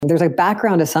There's a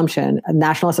background assumption, a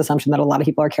nationalist assumption that a lot of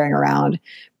people are carrying around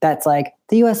that's like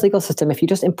the US legal system, if you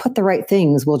just input the right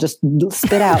things, will just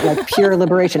spit out like pure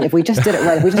liberation. If we just did it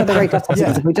right, if we just had the right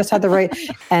justices, if we just had the right.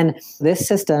 And this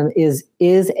system is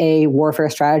a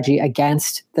warfare strategy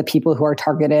against the people who are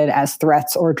targeted as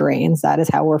threats or drains. That is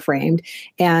how we're framed.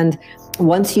 And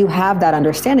once you have that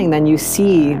understanding, then you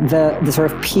see the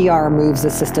sort of PR moves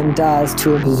the system does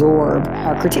to absorb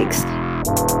our critiques.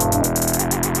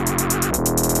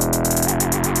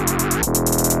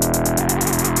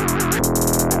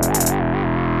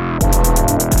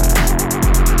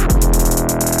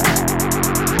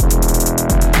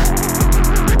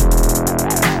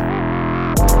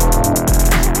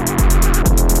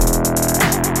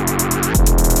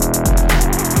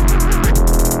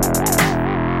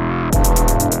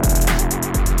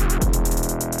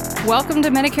 Welcome to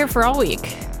Medicare for All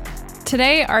Week.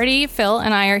 Today, Artie, Phil,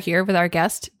 and I are here with our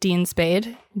guest, Dean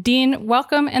Spade. Dean,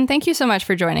 welcome, and thank you so much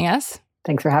for joining us.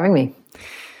 Thanks for having me.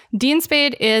 Dean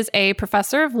Spade is a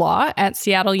professor of law at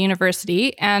Seattle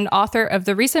University and author of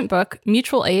the recent book,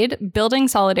 Mutual Aid, Building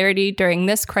Solidarity During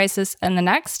This Crisis and the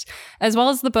Next, as well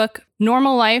as the book,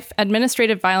 Normal Life,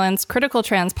 Administrative Violence, Critical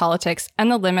Trans Politics, and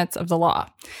the Limits of the Law.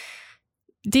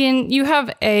 Dean, you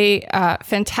have a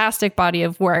fantastic body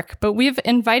of work, but we've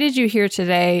invited you here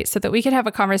today so that we could have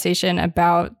a conversation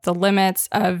about the limits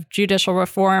of judicial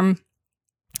reform,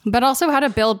 but also how to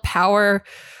build power,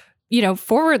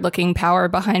 forward-looking power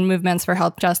behind movements for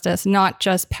health justice, not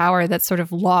just power that's sort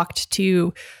of locked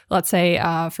to, let's say,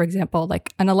 for example,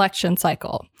 like an election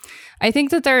cycle. I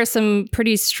think that there are some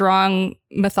pretty strong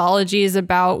mythologies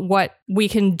about what we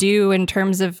can do in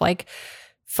terms of like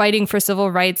fighting for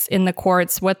civil rights in the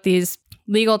courts, what these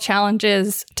legal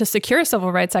challenges to secure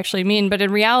civil rights actually mean. But in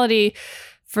reality,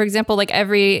 for example, like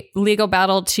every legal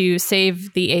battle to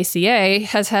save the ACA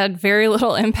has had very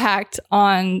little impact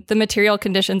on the material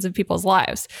conditions of people's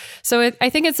lives. So I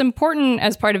think it's important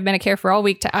as part of Medicare for All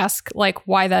Week to ask like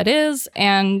why that is,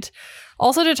 and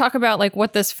also to talk about like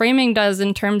what this framing does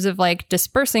in terms of like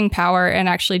dispersing power and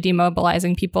actually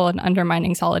demobilizing people and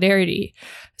undermining solidarity.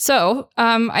 So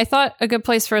I thought a good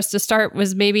place for us to start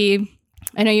was maybe,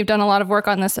 I know you've done a lot of work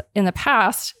on this in the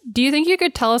past. Do you think you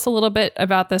could tell us a little bit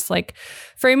about this like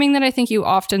framing that I think you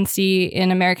often see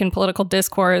in American political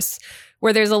discourse,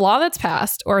 where there's a law that's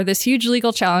passed or this huge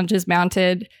legal challenge is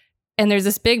mounted and there's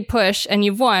this big push and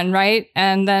you've won, right?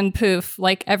 And then poof,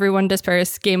 like everyone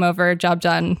dispersed, game over, job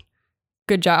done.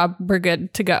 Good job, we're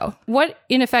good to go. What,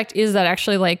 in effect, is that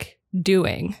actually like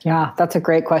doing? Yeah, that's a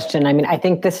great question. I mean, I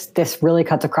think this really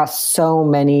cuts across so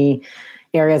many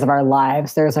areas of our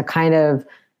lives. There's a kind of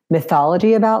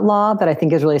mythology about law that I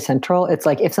think is really central. It's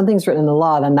like, if something's written in the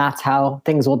law, then that's how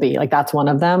things will be. Like, that's one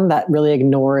of them that really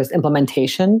ignores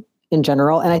implementation in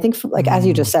general. And I think, as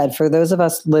you just said, for those of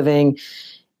us living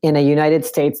in a United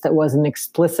States that was an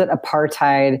explicit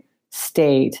apartheid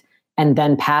state, and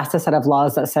then passed a set of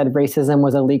laws that said racism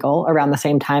was illegal around the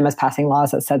same time as passing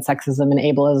laws that said sexism and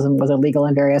ableism was illegal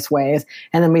in various ways.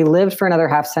 And then we lived for another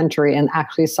half century and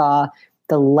actually saw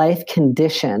the life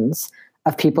conditions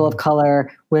of people of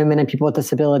color, women, and people with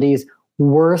disabilities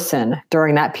worsen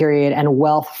during that period, and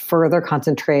wealth further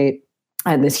concentrate,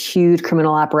 and this huge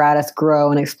criminal apparatus grow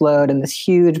and explode, and this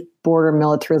huge border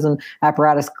militarism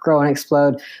apparatus grow and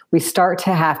explode. We start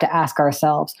to have to ask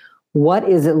ourselves, what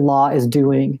is it law is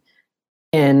doing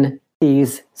in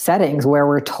these settings where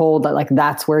we're told that like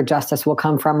that's where justice will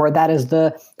come from, or that is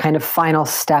the kind of final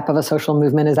step of a social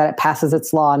movement, is that it passes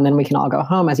its law and then we can all go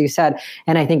home, as you said.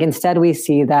 And I think instead we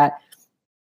see that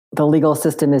the legal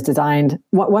system is designed,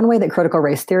 one way that critical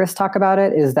race theorists talk about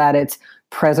it is that it's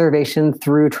preservation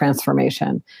through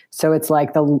transformation. So it's like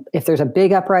if there's a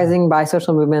big uprising by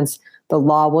social movements, the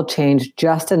law will change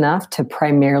just enough to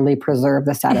primarily preserve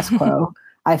the status quo.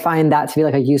 I find that to be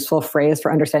like a useful phrase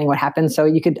for understanding what happens.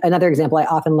 So another example I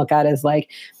often look at is like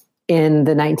in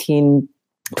the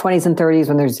 1920s and 30s,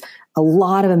 when there's a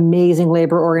lot of amazing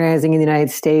labor organizing in the United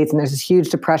States, and there's this huge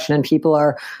depression, and people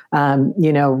are,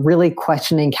 really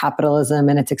questioning capitalism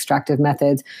and its extractive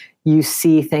methods. You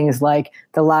see things like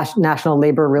the National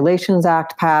Labor Relations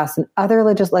Act pass and other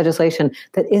legislation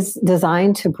that is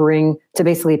designed to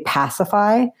basically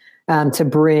pacify, to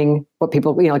bring what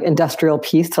people, like industrial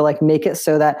peace, to like make it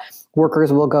so that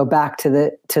workers will go back to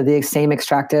the same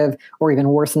extractive or even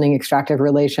worsening extractive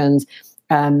relations,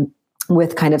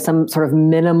 with kind of some sort of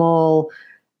minimal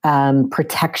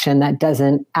protection that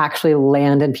doesn't actually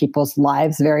land in people's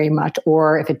lives very much.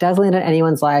 Or if it does land in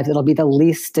anyone's lives, it'll be the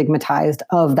least stigmatized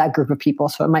of that group of people.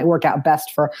 So it might work out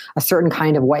best for a certain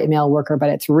kind of white male worker, but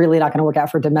it's really not going to work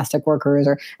out for domestic workers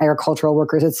or agricultural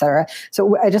workers, et cetera.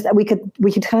 So we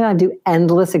could kind of do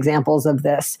endless examples of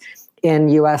this in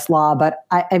US law. But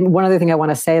and one other thing I want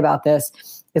to say about this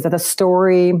is that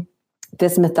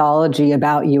this mythology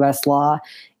about US law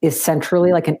is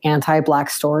centrally like an anti-Black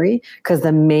story, because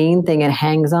the main thing it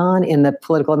hangs on in the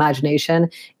political imagination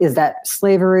is that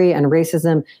slavery and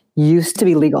racism used to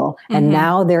be legal and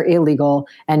now they're illegal,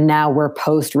 and now we're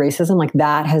post-racism. Like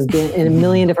that has been in a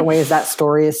million different ways. That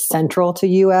story is central to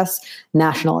US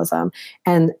nationalism,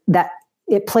 and that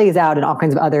it plays out in all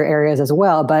kinds of other areas as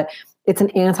well. But it's an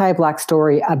anti-Black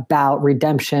story about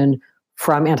redemption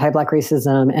from anti-Black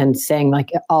racism and saying like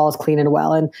all is clean and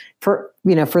well. And for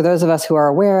those of us who are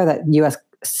aware that U.S.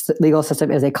 legal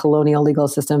system is a colonial legal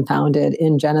system founded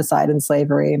in genocide and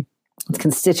slavery, it's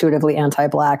constitutively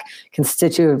anti-Black,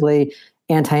 constitutively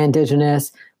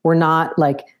anti-Indigenous. We're not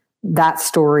like, that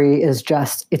story is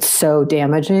just, it's so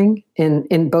damaging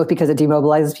in both because it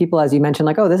demobilizes people, as you mentioned,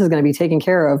 like, oh, this is going to be taken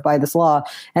care of by this law.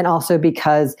 And also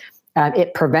because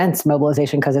it prevents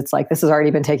mobilization, because it's like, this has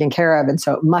already been taken care of. And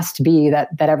so it must be that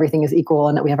everything is equal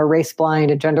and that we have a race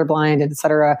blind and gender blind, et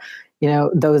cetera.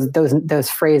 Those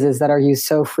phrases that are used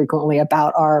so frequently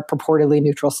about our purportedly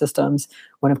neutral systems,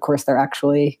 when of course they're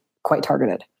actually quite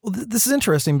targeted. Well, this is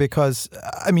interesting because,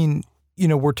 I mean,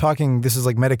 we're talking, this is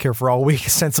like Medicare for All week.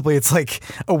 Ostensibly, it's like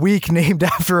a week named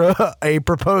after a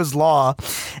proposed law.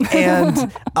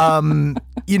 And,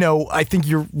 I think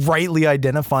you're rightly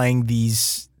identifying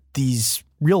these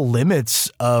real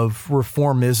limits of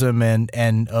reformism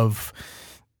and of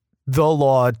the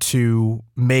law to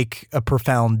make a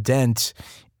profound dent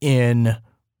in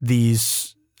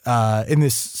these in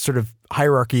this sort of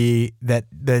hierarchy that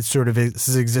sort of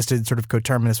has existed, sort of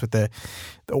coterminous with the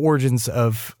origins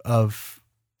of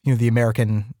the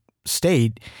American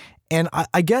state. And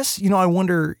I guess I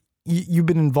wonder, you've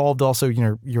been involved also,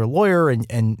 you're a lawyer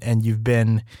and you've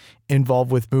been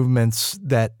involved with movements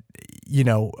that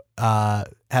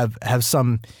have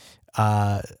some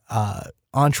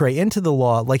entree into the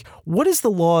law. Like, what is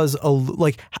the law's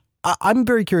like? I'm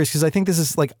very curious, because I think this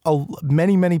is like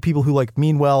many people who like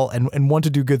mean well and want to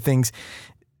do good things.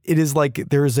 It is like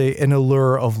there is an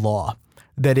allure of law,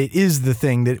 that it is the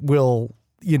thing that will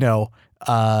be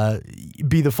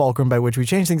the fulcrum by which we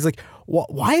change things. Like,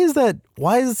 why is that?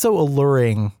 Why is it so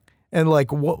alluring? And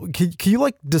like, what can you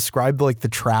like describe like the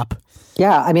trap?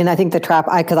 Yeah, I mean, I think the trap,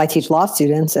 because I teach law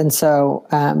students, and so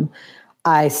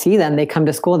I see them. They come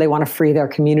to school, they want to free their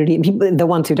community. People, the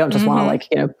ones who don't just want to like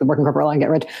work in corporate law and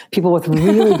get rich. People with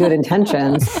really good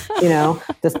intentions.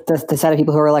 The set of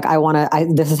people who are like,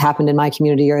 this has happened in my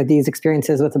community, or these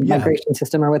experiences with the migration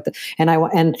system, or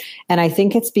and I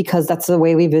think it's because that's the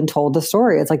way we've been told the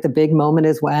story. It's like the big moment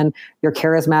is when your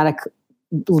charismatic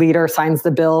leader signs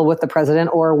the bill with the president,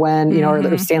 or when,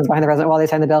 or stands behind the president while they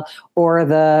sign the bill, or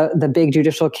the big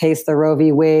judicial case, the Roe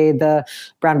v. Wade, the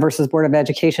Brown versus Board of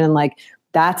Education, like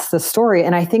that's the story.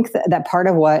 And I think that part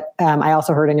of what I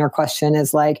also heard in your question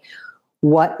is like,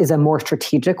 what is a more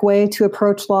strategic way to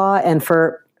approach law? And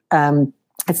for,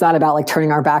 it's not about like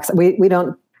turning our backs. We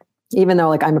don't, even though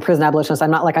like I'm a prison abolitionist, I'm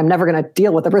not like, I'm never going to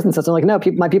deal with the prison system. Like, no,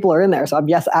 my people are in there. So I'm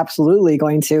absolutely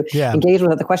going to engage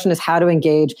with it. The question is how to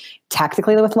engage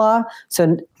tactically with law.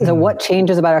 So what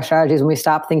changes about our strategies when we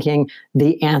stop thinking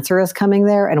the answer is coming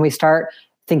there, and we start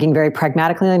thinking very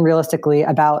pragmatically and realistically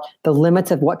about the limits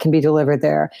of what can be delivered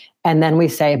there. And then we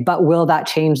say, but will that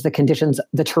change the conditions,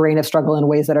 the terrain of struggle in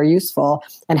ways that are useful?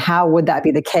 And how would that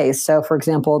be the case? So for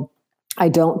example, I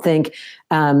think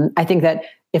that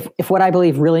if what I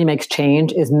believe really makes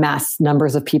change is mass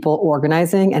numbers of people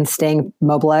organizing and staying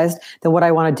mobilized, then what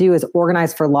I want to do is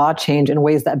organize for law change in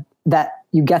ways that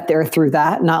you get there through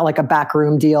that, not like a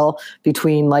backroom deal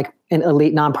between like an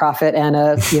elite nonprofit and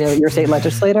your state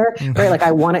legislator, right? Like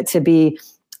I want it to be,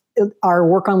 our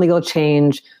work on legal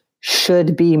change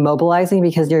should be mobilizing,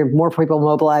 because you're more people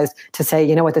mobilized to say,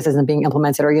 you know what, this isn't being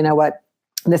implemented, or you know what,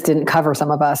 this didn't cover some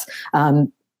of us.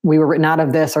 We were written out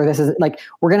of this, or this is like,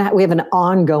 we have an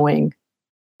ongoing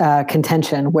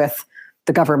contention with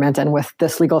the government and with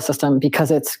this legal system, because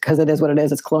it is what it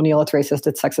is. It's colonial, it's racist,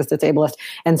 it's sexist, it's ableist.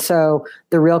 And so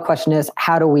the real question is,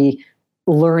 how do we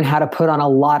learn how to put on a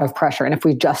lot of pressure? And if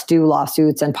we just do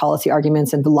lawsuits and policy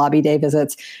arguments and lobby day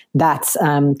visits, that's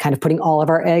kind of putting all of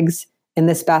our eggs in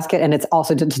this basket. And it's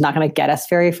also just not going to get us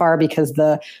very far, because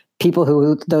the people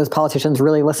who those politicians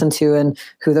really listen to and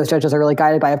who those judges are really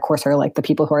guided by, of course, are like the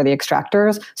people who are the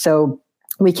extractors. So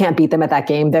we can't beat them at that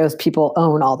game. Those people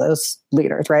own all those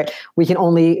leaders, right? The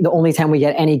only time we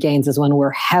get any gains is when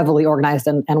we're heavily organized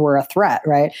and we're a threat,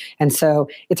 right? And so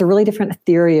it's a really different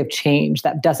theory of change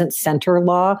that doesn't center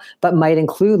law, but might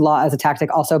include law as a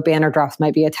tactic. Also, banner drops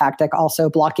might be a tactic. Also,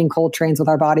 blocking cold trains with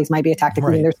our bodies might be a tactic.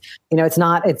 Right. I mean,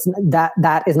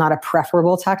 that is not a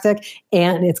preferable tactic,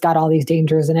 and it's got all these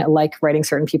dangers in it, like writing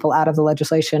certain people out of the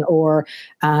legislation or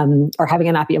having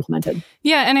it not be implemented.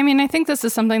 Yeah, and I mean, I think this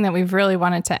is something that we've really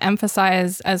wanted to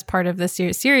emphasize as part of this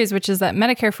series, which is that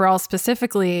Medicare for All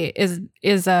specifically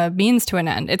is a means to an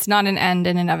end. It's not an end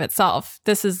in and of itself.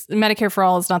 Medicare for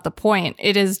All is not the point.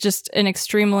 It is just an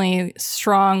extremely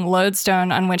strong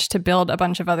lodestone on which to build a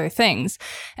bunch of other things.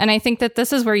 And I think that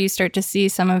this is where you start to see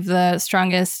some of the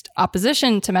strongest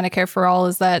opposition to Medicare for All,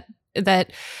 is that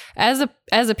as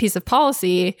a piece of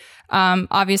policy,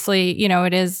 obviously,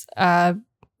 it is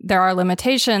there are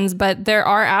limitations, but there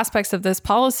are aspects of this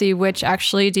policy which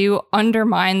actually do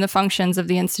undermine the functions of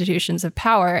the institutions of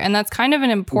power. And that's kind of an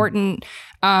important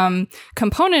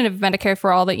component of Medicare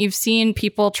for All, that you've seen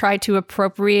people try to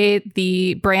appropriate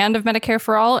the brand of Medicare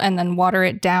for All and then water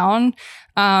it down.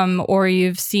 Or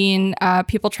you've seen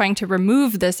people trying to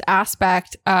remove this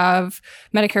aspect of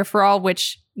Medicare for All,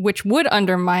 which would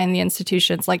undermine the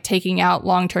institutions, like taking out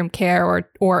long-term care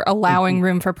or allowing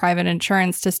room for private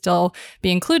insurance to still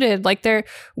be included. Like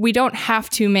we don't have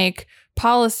to make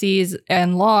policies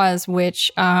and laws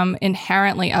which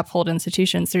inherently uphold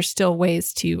institutions. There's still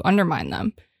ways to undermine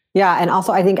them. Yeah. And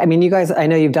also, I mean, you guys, I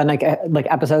know you've done like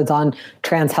episodes on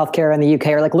trans healthcare in the UK,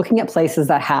 or like looking at places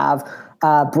that have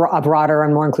a broader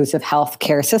and more inclusive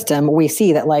healthcare system. We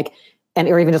see that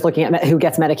or even just looking at who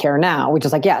gets Medicare now, which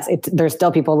is like, yes, there's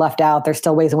still people left out. There's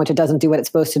still ways in which it doesn't do what it's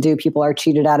supposed to do. People are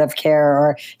cheated out of care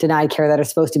or denied care that are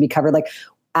supposed to be covered. Like,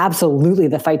 absolutely,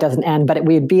 the fight doesn't end, but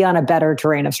we'd be on a better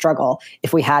terrain of struggle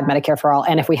if we had Medicare for All,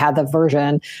 and if we had the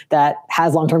version that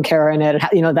has long-term care in it.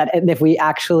 That if we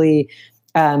actually,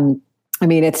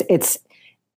 it's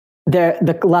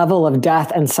the level of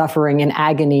death and suffering and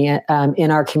agony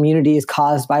in our communities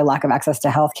caused by lack of access to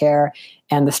healthcare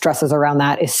and the stresses around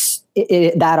that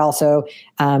that also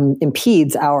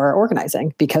impedes our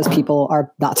organizing, because people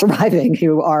are not surviving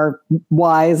who are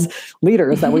wise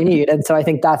leaders that we need. And so I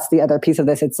think that's the other piece of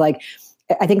this. It's like,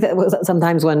 I think that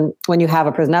sometimes when you have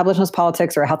a prison abolitionist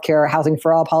politics or a healthcare or housing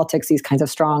for all politics, these kinds of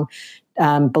strong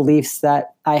beliefs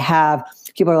that I have,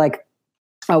 people are like,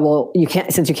 oh, well,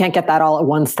 since you can't get that all at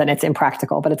once, then it's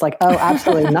impractical. But it's like, oh,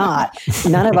 absolutely not.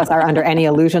 None of us are under any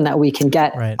illusion that we can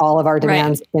get all of our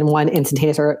demands in one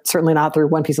instantaneous, or certainly not through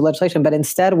one piece of legislation. But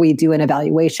instead, we do an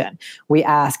evaluation. We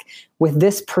ask, with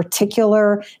this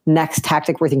particular next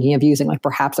tactic we're thinking of using, like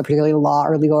perhaps a particular law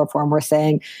or legal reform, we're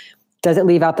saying, does it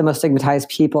leave out the most stigmatized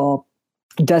people?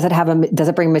 Does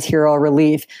it bring material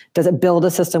relief? Does it build a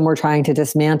system we're trying to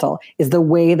dismantle? Is the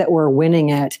way that we're winning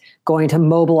it going to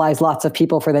mobilize lots of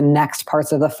people for the next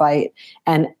parts of the fight?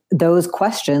 And those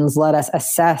questions let us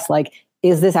assess, like,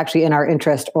 is this actually in our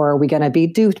interest, or are we going to be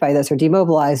duped by this or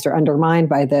demobilized or undermined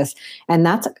by this? And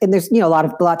there's a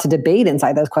lot to debate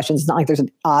inside those questions. It's not like there's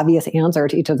an obvious answer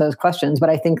to each of those questions, but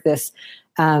I think this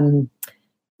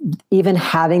even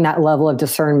having that level of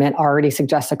discernment already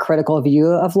suggests a critical view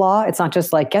of law. It's not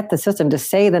just like, get the system to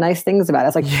say the nice things about it.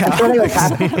 It's like, I'm sure they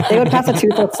would pass a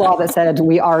toothless law that said,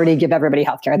 we already give everybody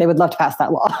healthcare. They would love to pass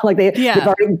that law. Like they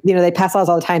pass laws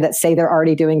all the time that say they're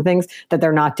already doing things that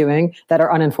they're not doing, that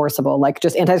are unenforceable, like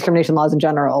just anti-discrimination laws in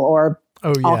general, or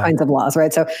all kinds of laws,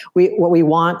 right? So what we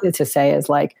want it to say is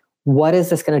like, what is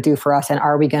this going to do for us? And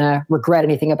are we going to regret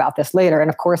anything about this later?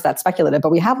 And of course, that's speculative, but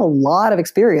we have a lot of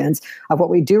experience of what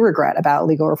we do regret about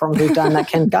legal reforms we've done that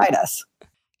can guide us.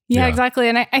 Yeah, exactly.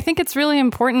 And I think it's really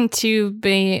important to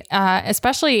be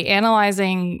especially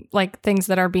analyzing like things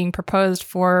that are being proposed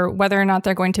for whether or not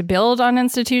they're going to build on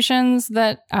institutions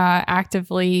that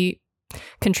actively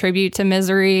contribute to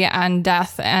misery and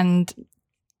death and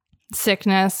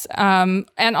sickness,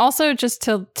 and also just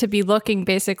to be looking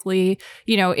basically,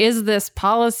 is this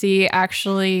policy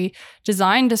actually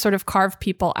designed to sort of carve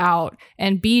people out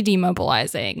and be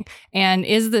demobilizing? And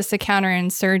is this a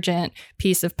counterinsurgent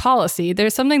piece of policy?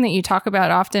 There's something that you talk about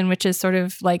often, which is sort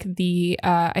of like the,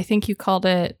 I think you called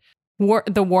it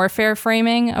the warfare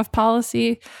framing of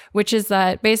policy, which is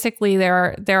that basically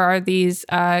there are these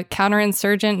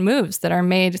counterinsurgent moves that are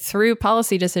made through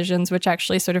policy decisions, which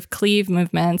actually sort of cleave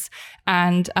movements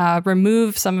and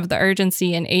remove some of the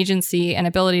urgency and agency and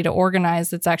ability to organize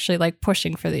that's actually like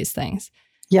pushing for these things.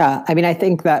 Yeah. I mean, I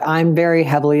think that I'm very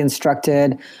heavily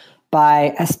instructed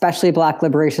by especially Black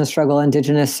liberation struggle,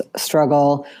 Indigenous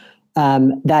struggle,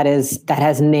 that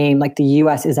has named, like, the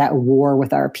U.S. is at war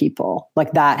with our people.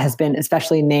 Like, that has been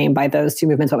especially named by those two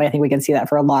movements, but I think we can see that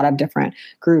for a lot of different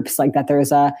groups, like that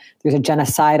there's a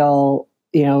genocidal,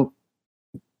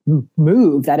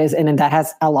 move that is, and that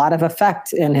has a lot of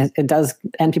effect, and it does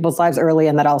end people's lives early,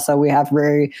 and that also we have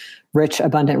very rich,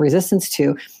 abundant resistance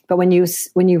to. But when you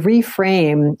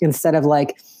reframe, instead of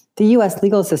like the U.S.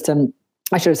 legal system,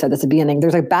 I should have said this at the beginning,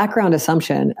 there's a background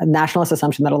assumption, a nationalist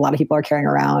assumption that a lot of people are carrying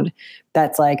around,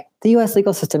 that's like, the U.S.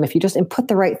 legal system, if you just input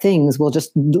the right things, will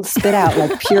just spit out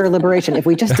like pure liberation. If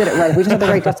we just did it right, if we just had the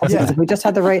right justice, if we just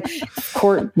had the right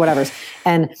court, whatever.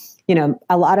 And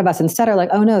a lot of us instead are like,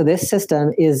 oh no, this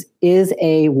system is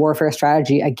a warfare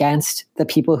strategy against the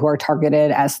people who are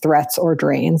targeted as threats or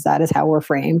drains. That is how we're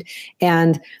framed.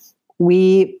 And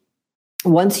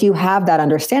once you have that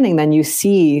understanding, then you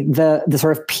see the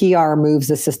sort of PR moves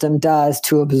the system does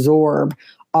to absorb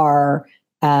our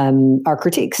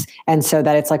critiques. And so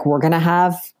that it's like, we're going to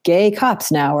have gay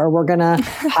cops now, or we're going to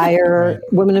hire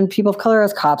women and people of color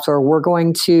as cops, or we're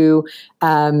going to,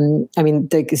 I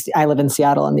live in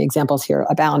Seattle, and the examples here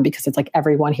abound, because it's like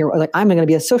everyone here, like, I'm going to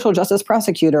be a social justice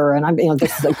prosecutor. And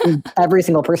this is like every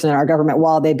single person in our government,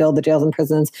 while they build the jails and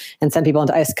prisons and send people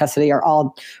into ICE custody, are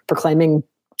all proclaiming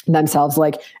themselves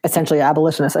like essentially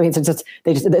abolitionists. I mean, they just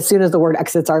as soon as the word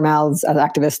exits our mouths as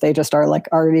activists, they just are like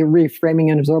already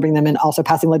reframing and absorbing them, and also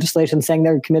passing legislation saying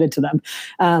they're committed to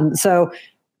them. So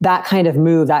that kind of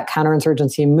move, that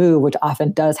counterinsurgency move, which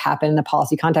often does happen in the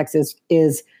policy context,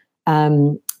 is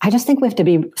I just think we have to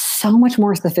be so much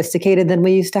more sophisticated than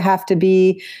we used to have to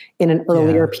be in an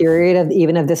earlier period of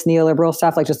this neoliberal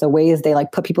stuff, like just the ways they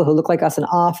like put people who look like us in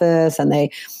office, and they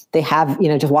have,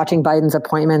 just watching Biden's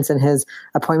appointments and his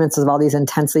appointments of all these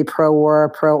intensely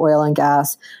pro-war, pro-oil and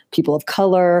gas people of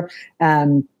color.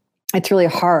 It's really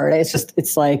hard.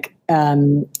 It's like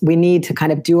we need to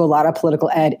kind of do a lot of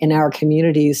political ed in our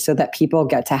communities so that people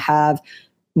get to have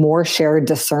more shared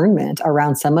discernment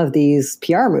around some of these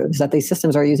PR moves that these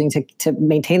systems are using to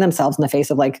maintain themselves in the face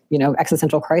of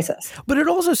existential crisis. But it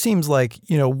also seems like,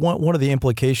 one of the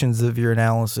implications of your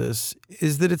analysis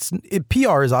is that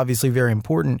PR is obviously very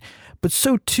important, but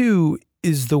so too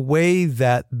is the way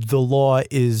that the law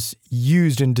is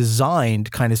used and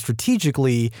designed kind of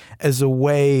strategically as a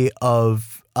way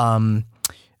of,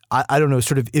 I don't know,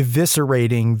 sort of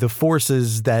eviscerating the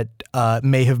forces that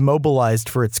may have mobilized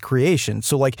for its creation.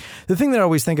 So like the thing that I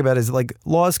always think about is like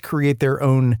laws create their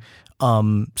own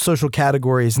social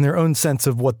categories and their own sense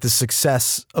of what the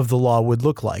success of the law would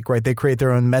look like, right? They create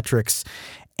their own metrics.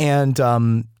 And,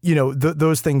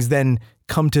 those things then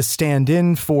come to stand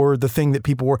in for the thing that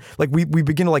people were like, we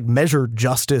begin to like measure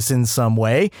justice in some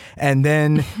way. And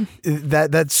then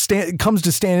that comes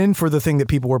to stand in for the thing that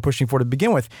people were pushing for to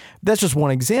begin with. That's just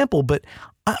one example. But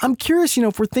I'm curious,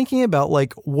 if we're thinking about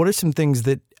like, what are some things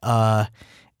that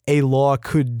a law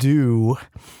could do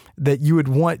that you would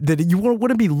want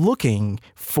to be looking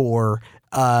for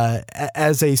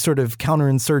as a sort of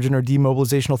counterinsurgent or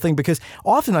demobilizational thing? Because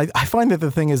often I find that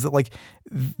the thing is that like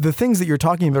the things that you're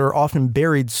talking about are often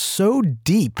buried so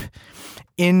deep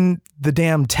in the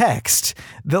damn text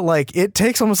that like it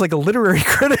takes almost like a literary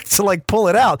critic to like pull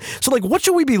it out. So like, what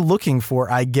should we be looking for,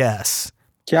 I guess?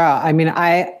 Yeah, I mean,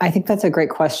 I think that's a great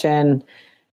question.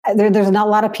 There's not a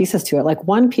lot of pieces to it. Like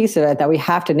one piece of it that we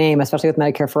have to name, especially with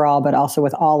Medicare for All, but also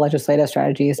with all legislative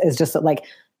strategies, is just that like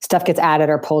stuff gets added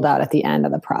or pulled out at the end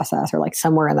of the process, or like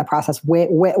somewhere in the process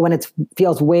when it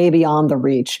feels way beyond the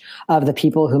reach of the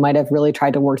people who might have really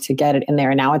tried to work to get it in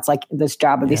there. And now it's like this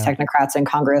job of these technocrats in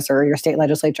Congress or your state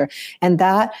legislature. And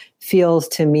that feels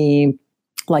to me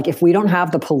like if we don't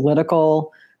have the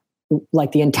political,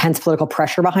 like the intense political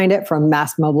pressure behind it from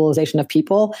mass mobilization of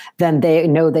people, then they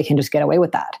know they can just get away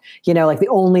with that. Like the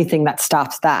only thing that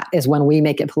stops that is when we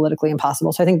make it politically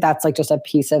impossible. So I think that's like just a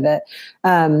piece of it.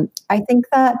 I think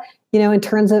that, in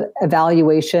terms of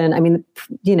evaluation, I mean,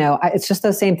 it's just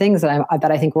those same things that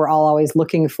I think we're all always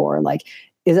looking for. Like,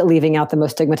 is it leaving out the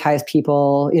most stigmatized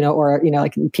people, or,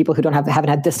 like people who haven't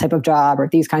had this type of job or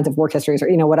these kinds of work histories, or,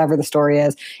 whatever the story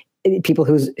is. People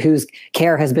whose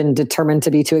care has been determined to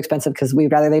be too expensive because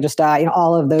we'd rather they just die,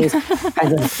 all of those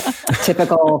kinds of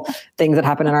typical things that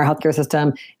happen in our healthcare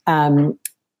system. And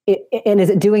is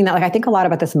it doing that? Like, I think a lot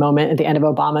about this moment at the end of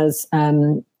Obama's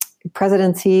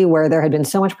presidency, where there had been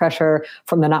so much pressure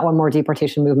from the Not One More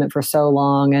deportation movement for so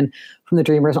long, and from the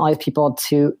Dreamers and all these people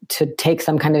to take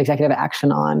some kind of executive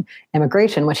action on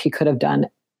immigration, which he could have done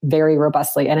very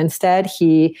robustly. And instead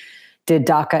he did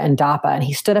DACA and DAPA, and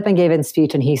he stood up and gave a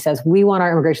speech, and he says, we want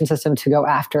our immigration system to go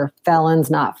after felons,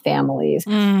 not families.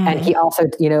 And he also,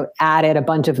 added a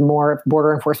bunch of more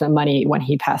border enforcement money when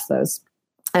he passed those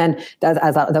And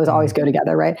those always go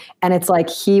together, right? And it's like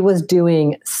he was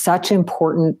doing such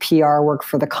important PR work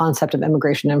for the concept of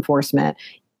immigration enforcement,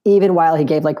 even while he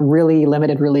gave like really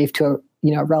limited relief to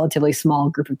a relatively small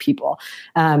group of people.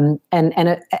 And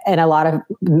a lot of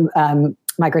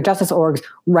migrant justice orgs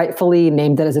rightfully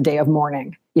named it as a day of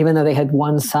mourning, even though they had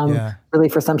won some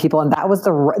relief for some people. And that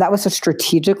was just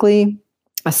strategically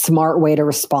a smart way to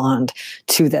respond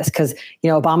to this. Because,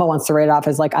 Obama wants to write it off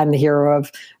as like, I'm the hero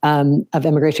of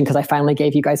immigration because I finally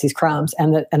gave you guys these crumbs.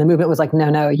 And the movement was like,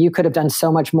 no, you could have done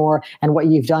so much more. And what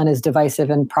you've done is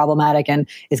divisive and problematic and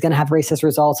is going to have racist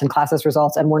results and classist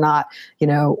results. And we're not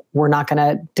going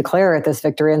to declare it this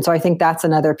victory. And so I think that's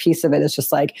another piece of it. Is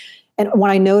just like, and what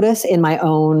I notice in my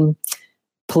own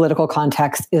political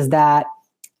context is that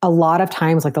a lot of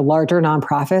times, like the larger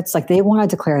nonprofits, like they want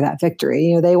to declare that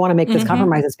victory. They want to make these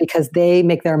compromises because they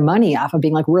make their money off of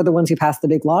being like, we're the ones who passed the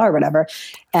big law or whatever.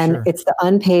 And it's the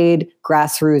unpaid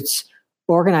grassroots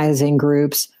organizing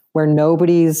groups where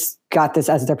nobody's got this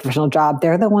as their professional job.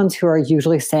 They're the ones who are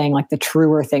usually saying like the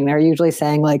truer thing. They're usually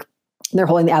saying like they're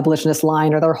holding the abolitionist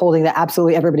line, or they're holding the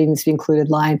absolutely everybody needs to be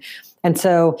included line. And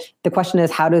so the question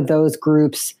is, how do those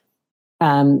groups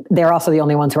they're also the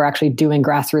only ones who are actually doing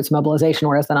grassroots mobilization,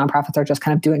 whereas the nonprofits are just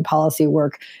kind of doing policy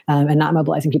work and not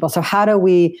mobilizing people. So how do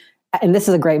we, and this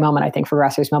is a great moment, I think, for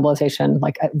grassroots mobilization.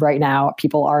 Like right now,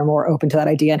 people are more open to that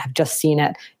idea and have just seen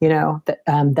it,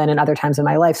 than in other times in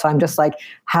my life. So I'm just like,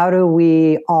 how do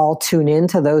we all tune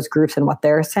into those groups and what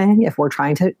they're saying if we're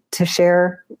trying to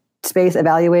share space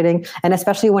evaluating, and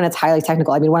especially when it's highly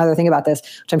technical. I mean, one other thing about this,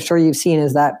 which I'm sure you've seen,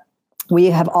 is that we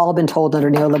have all been told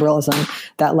under neoliberalism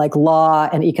that like law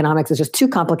and economics is just too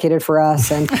complicated for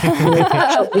us, and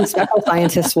these special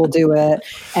scientists will do it,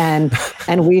 and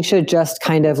we should just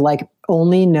kind of like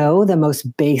only know the most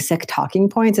basic talking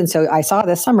points. And so I saw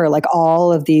this summer, like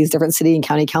all of these different city and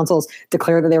county councils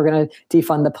declared that they were going to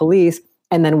defund the police,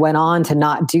 and then went on to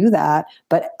not do that.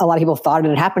 But a lot of people thought it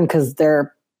had happened because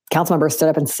their council members stood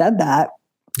up and said that.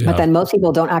 Yeah. But then most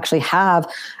people don't actually have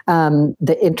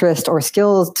the interest or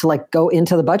skills to like go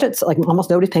into the budgets. Like almost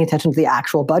nobody's paying attention to the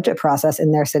actual budget process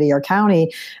in their city or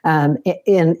county.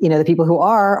 The people who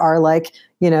are like,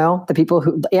 the people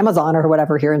who Amazon or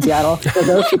whatever here in Seattle. So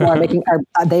those people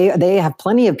are they have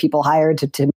plenty of people hired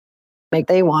to make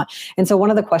they want. And so one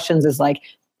of the questions is like,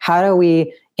 how do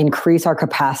we increase our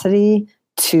capacity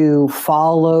to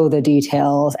follow the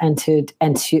details and to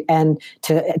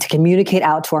communicate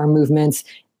out to our movements?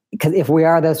 Because if we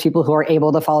are those people who are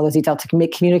able to follow those details, to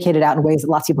communicate it out in ways that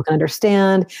lots of people can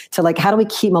understand, to like, how do we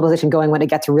keep mobilization going when it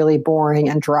gets really boring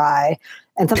and dry?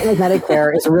 And something like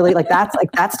Medicare is really like that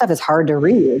stuff is hard to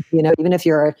read. Even if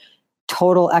you're a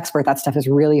total expert, that stuff is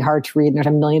really hard to read. And there's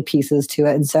a million pieces to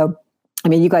it. And so, I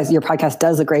mean, you guys, your podcast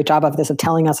does a great job of this, of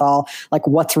telling us all like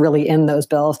what's really in those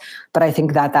bills. But I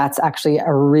think that that's actually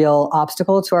a real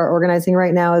obstacle to our organizing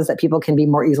right now, is that people can be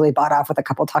more easily bought off with a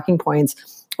couple talking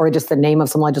points or just the name of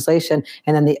some legislation.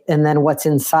 And then what's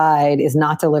inside is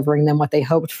not delivering them what they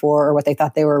hoped for or what they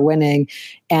thought they were winning.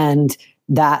 And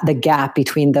that the gap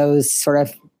between those sort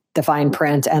of the fine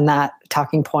print and that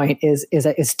talking point is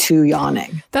too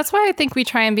yawning. That's why I think we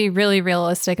try and be really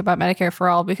realistic about Medicare for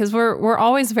All, because we're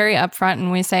always very upfront,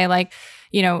 and we say like,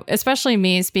 especially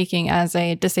me speaking as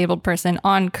a disabled person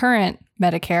on current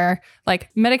Medicare, like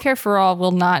Medicare for All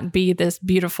will not be this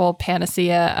beautiful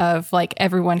panacea of like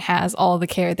everyone has all the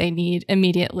care they need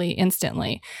immediately,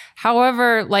 instantly.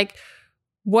 However, like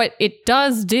what it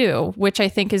does do, which I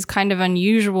think is kind of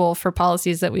unusual for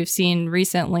policies that we've seen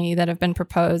recently that have been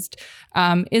proposed,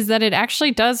 is that it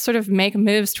actually does sort of make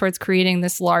moves towards creating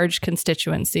this large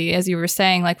constituency. As you were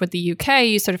saying, like with the UK,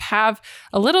 you sort of have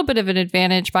a little bit of an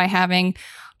advantage by having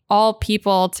all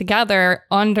people together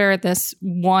under this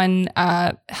one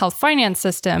health finance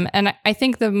system. And I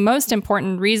think the most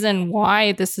important reason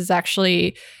why this is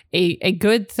actually a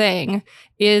good thing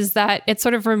is that it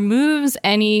sort of removes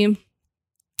any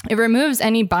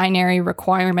binary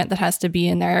requirement that has to be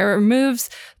in there. It removes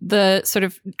the sort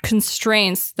of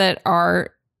constraints that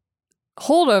are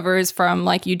holdovers from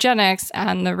like eugenics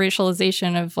and the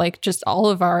racialization of like just all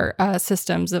of our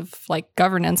systems of like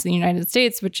governance in the United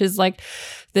States, which is like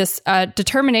this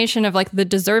determination of like the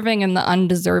deserving and the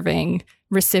undeserving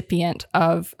recipient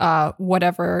of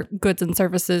whatever goods and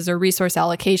services or resource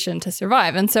allocation to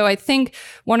survive. And so I think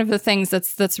one of the things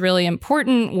that's really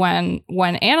important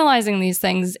when analyzing these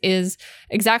things is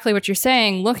exactly what you're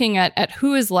saying, looking at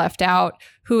who is left out,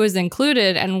 who is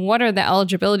included, and what are the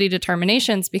eligibility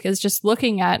determinations, because just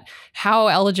looking at how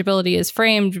eligibility is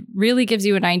framed really gives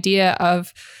you an idea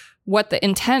of what the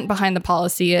intent behind the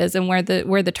policy is and where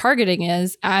the targeting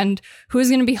is and who's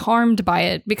going to be harmed by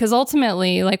it. Because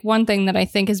ultimately, like, one thing that I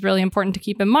think is really important to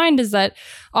keep in mind is that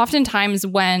oftentimes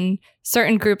when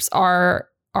certain groups are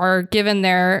given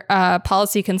their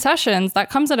policy concessions, that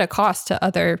comes at a cost to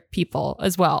other people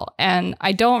as well. And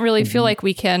I don't really feel like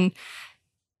we can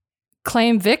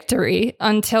claim victory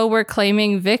until we're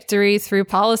claiming victory through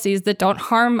policies that don't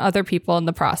harm other people in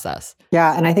the process.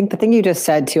 Yeah. And I think the thing you just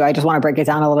said too, I just want to break it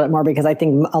down a little bit more because I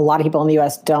think a lot of people in the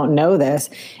US don't know this,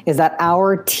 is that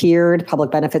our tiered public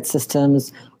benefit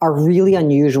systems are really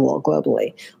unusual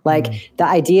globally. Like the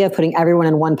idea of putting everyone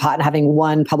in one pot and having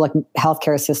one public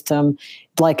healthcare system,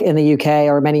 like in the UK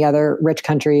or many other rich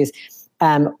countries,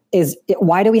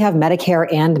 why do we have Medicare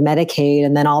and Medicaid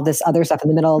and then all this other stuff in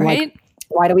the middle? Right? Like,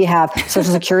 why do we have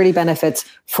Social Security benefits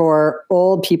for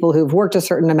old people who've worked a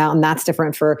certain amount, and that's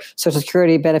different for Social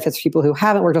Security benefits for people who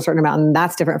haven't worked a certain amount, and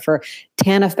that's different for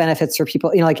TANF benefits for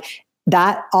people, like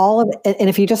that, all of, and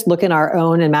if you just look in our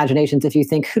own imaginations, if you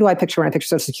think, who do I picture when I picture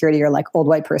Social Security? You're like, old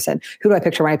white person. Who do I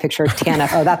picture when I picture TANF?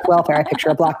 Oh, that's welfare. I picture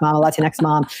a Black mom, a Latinx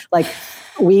mom. Like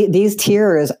these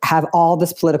tiers have all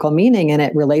this political meaning, and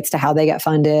it relates to how they get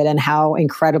funded and how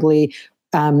incredibly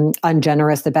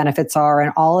ungenerous the benefits are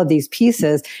and all of these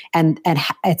pieces. And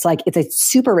it's a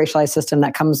super racialized system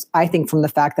that comes, I think, from the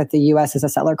fact that the US is a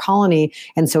settler colony.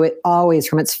 And so it always,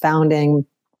 from its founding,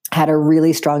 had a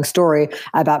really strong story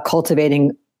about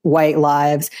cultivating white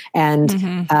lives and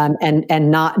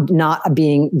not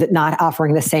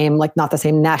offering the same, like not the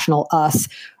same national us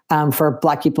for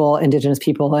Black people, Indigenous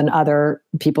people, and other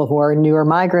people who are newer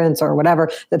migrants or whatever,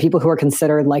 the people who are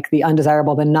considered like the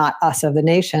undesirable, the not us of the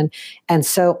nation. And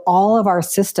so all of our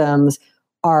systems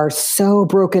are so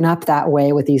broken up that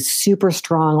way with these super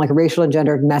strong, like racial and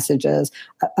gendered messages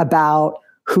about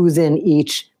who's in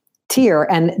each tier.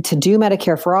 And to do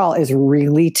Medicare for all is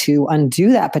really to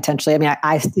undo that potentially. I mean,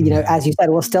 I as you said,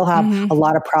 we'll still have a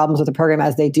lot of problems with the program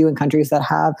as they do in countries that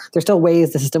have, there's still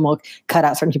ways the system will cut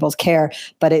out certain people's care,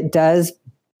 but it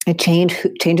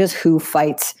changes who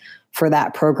fights for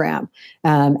that program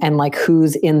and like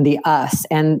who's in the us.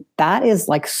 And that is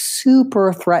like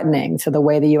super threatening to the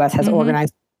way the US has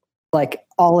organized like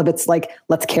all of its like,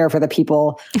 let's care for the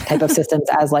people type of systems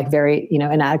as like very,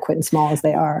 inadequate and small as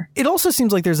they are. It also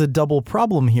seems like there's a double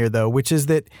problem here though, which is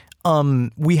that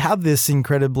we have this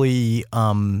incredibly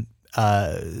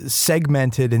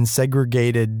segmented and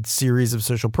segregated series of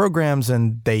social programs,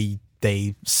 and they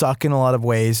suck in a lot of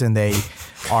ways, and they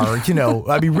are,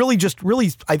 I mean,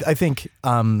 I think,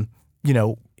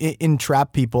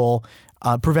 entrap people,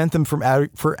 prevent them from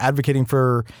advocating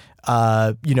for,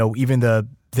 even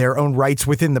their own rights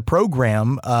within the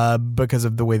program because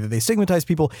of the way that they stigmatize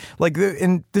people. Like,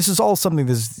 and this is all something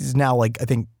that is now, like, I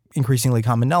think, increasingly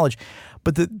common knowledge.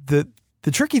 But the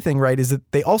tricky thing, right, is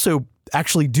that they also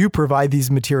actually do provide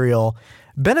these material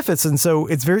benefits. And so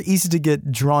it's very easy to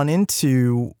get drawn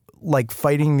into like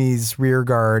fighting these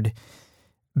rearguard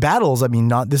battles. I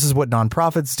mean, this is what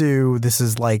nonprofits do. This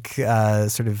is like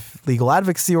sort of legal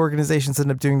advocacy organizations end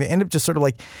up doing. They end up just sort of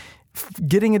like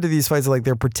getting into these fights, like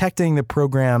they're protecting the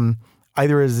program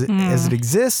either as it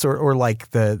exists or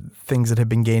like the things that have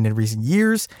been gained in recent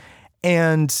years.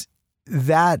 And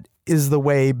that is the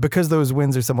way, because those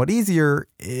wins are somewhat easier,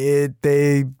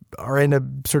 they are end up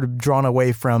sort of drawn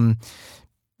away from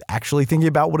actually thinking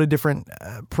about what a different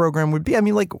program would be. I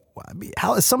mean, like,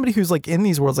 how, as somebody who's like in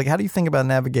these worlds, like, how do you think about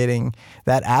navigating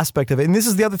that aspect of it? And this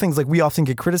is the other things, like, we often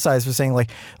get criticized for saying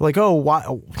like, oh, why,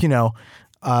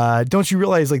 don't you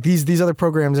realize like these other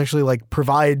programs actually like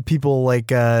provide people like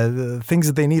things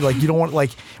that they need? Like, you don't want,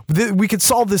 like, we could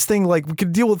solve this thing, like we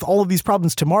could deal with all of these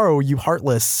problems tomorrow, you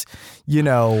heartless,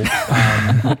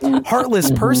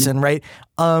 heartless person, right?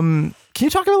 Can you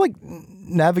talk about like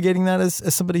navigating that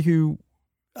as somebody who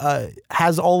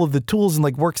has all of the tools and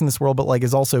like works in this world, but like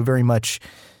is also very much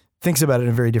thinks about it in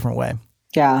a very different way?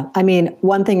 Yeah. I mean,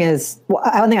 one thing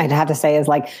I'd have to say is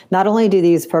like, not only do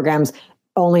these programs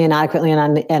only inadequately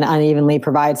and unevenly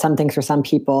provide some things for some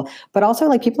people, but also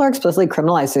like people are explicitly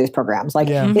criminalized through these programs. Like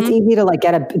it's easy to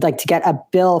get a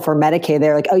bill for Medicaid.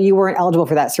 They're like, oh, you weren't eligible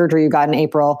for that surgery you got in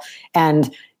April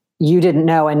and you didn't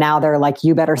know. And now they're like,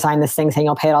 you better sign this thing saying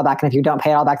you'll pay it all back. And if you don't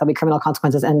pay it all back, there'll be criminal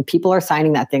consequences. And people are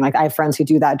signing that thing. Like I have friends who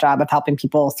do that job of helping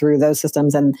people through those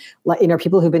systems, and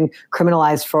people who've been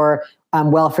criminalized for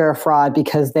welfare fraud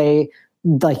because they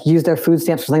like use their food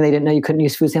stamps for something they didn't know you couldn't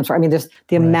use food stamps for. I mean, there's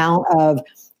the amount of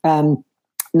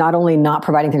not only not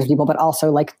providing things for people, but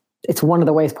also like it's one of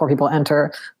the ways poor people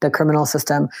enter the criminal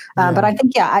system. But I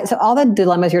think, so all the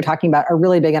dilemmas you're talking about are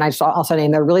really big. And I just also name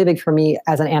they're really big for me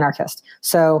as an anarchist.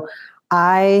 So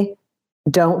I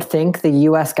don't think the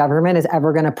US government is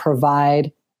ever going to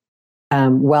provide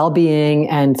well-being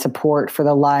and support for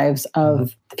the lives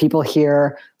of the people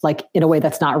here, like in a way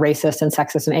that's not racist and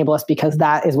sexist and ableist, because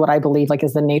that is what I believe like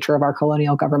is the nature of our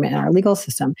colonial government and our legal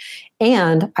system.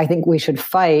 And I think we should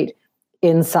fight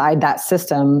inside that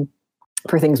system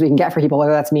for things we can get for people,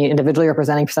 whether that's me individually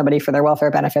representing somebody for their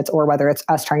welfare benefits, or whether it's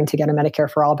us trying to get a Medicare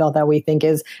for all bill that we think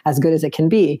is as good as it can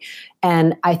be.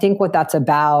 And I think what that's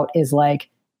about is like,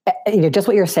 just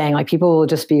what you're saying, like people will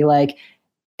just be like,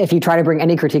 if you try to bring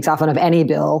any critiques often of any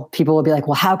bill, people will be like,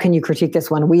 well, how can you critique this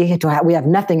one? We have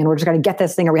nothing and we're just going to get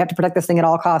this thing, or we have to protect this thing at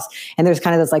all costs. And there's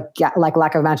kind of this like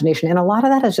lack of imagination. And a lot of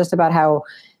that is just about how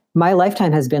my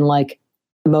lifetime has been like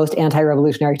the most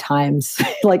anti-revolutionary times.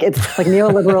 Like it's like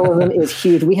neoliberalism is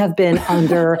huge. We have been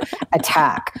under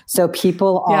attack. So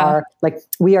people are like,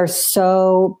 we are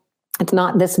so, it's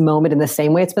not this moment in the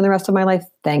same way it's been the rest of my life,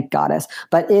 thank goddess.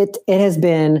 But it has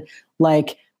been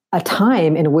like a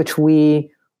time in which we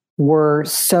were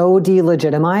so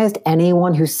delegitimized.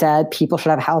 Anyone who said people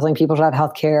should have housing, people should have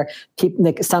healthcare,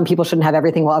 like some people shouldn't have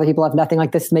everything while other people have nothing,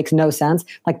 like this makes no sense.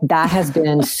 Like that has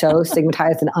been so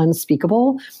stigmatized and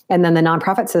unspeakable. And then the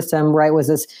nonprofit system, right, was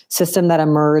this system that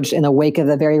emerged in the wake of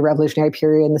the very revolutionary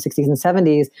period in the 60s and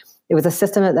 70s. It was a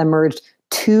system that emerged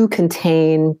to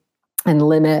contain and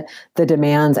limit the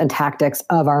demands and tactics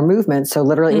of our movement. So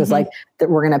literally it was like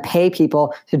that we're going to pay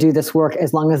people to do this work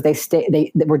as long as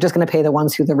we're just going to pay the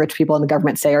ones who the rich people in the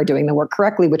government say are doing the work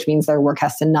correctly, which means their work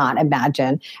has to not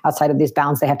imagine outside of these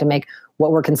bounds. They have to make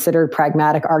what were considered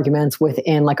pragmatic arguments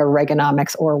within like a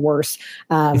Reaganomics or worse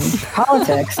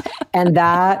politics. And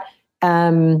that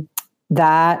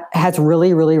has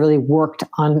really, really, really worked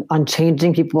on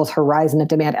changing people's horizon of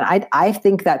demand. And I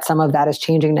think that some of that is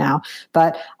changing now,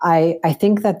 but I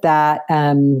think that's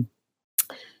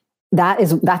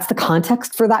the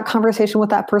context for that conversation with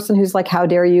that person who's like, how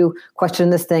dare you question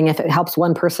this thing? If it helps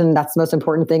one person, that's the most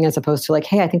important thing, as opposed to like,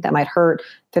 hey, I think that might hurt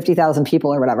 50,000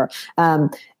 people or whatever.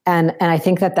 And I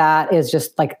think that is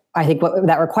just like, I think what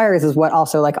that requires is what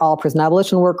also like all prison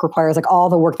abolition work requires, like all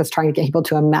the work that's trying to get people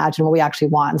to imagine what we actually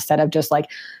want instead of just like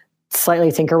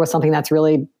slightly tinker with something that's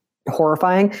really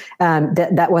horrifying.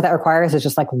 That what that requires is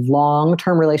just like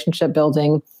long-term relationship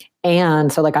building.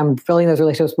 And so like I'm building those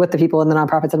relationships with the people in the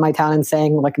nonprofits in my town and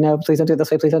saying like, no, please don't do it this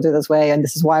way. Please don't do it this way. And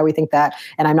this is why we think that.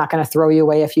 And I'm not going to throw you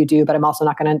away if you do, but I'm also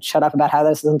not going to shut up about how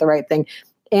this isn't the right thing.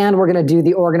 And we're going to do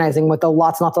the organizing with the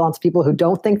lots and lots and lots of people who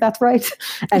don't think that's right.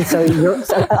 And so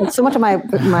so much of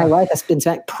my life has been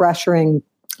spent pressuring,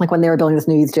 like when they were building this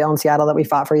new youth jail in Seattle that we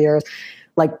fought for years,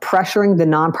 like pressuring the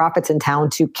nonprofits in town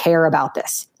to care about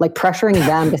this, like pressuring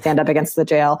them to stand up against the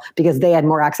jail because they had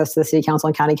more access to the city council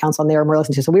and county council and they were more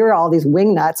listened to. So we were all these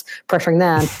wing nuts pressuring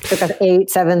them. It took us 8,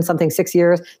 7, something 6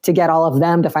 years to get all of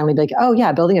them to finally be like, oh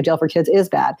yeah, building a jail for kids is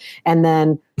bad. And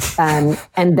then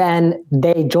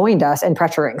they joined us in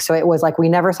pressuring. So it was like, we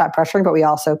never stopped pressuring, but we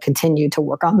also continued to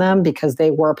work on them because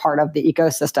they were part of the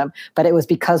ecosystem. But it was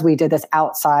because we did this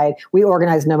outside. We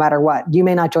organized no matter what. You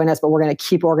may not join us, but we're going to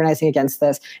keep organizing against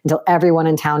this until everyone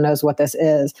in town knows what this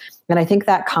is. And I think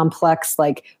that complex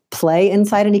like play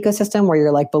inside an ecosystem where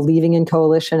you're like believing in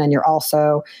coalition and you're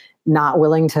also not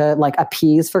willing to like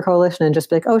appease for coalition and just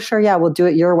be like, oh, sure. Yeah, we'll do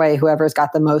it your way. Whoever's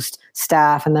got the most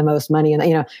staff and the most money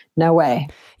and, no way.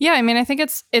 Yeah. I mean, I think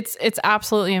it's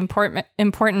absolutely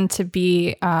important to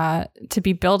be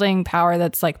building power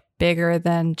that's like bigger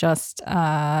than just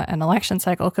an election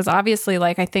cycle. Because obviously,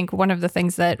 like, I think one of the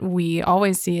things that we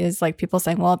always see is like people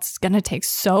saying, well, it's going to take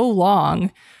so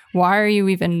long. Why are you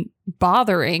even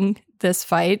bothering this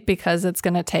fight? Because it's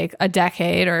going to take a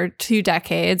decade or 2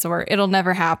 decades, or it'll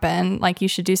never happen. Like, you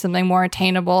should do something more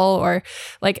attainable, or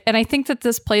like, and I think that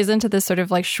this plays into this sort of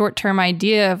like short-term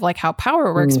idea of like how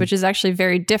power works, which is actually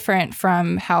very different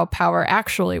from how power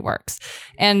actually works.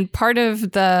 And part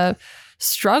of the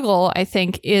struggle, I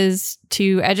think, is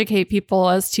to educate people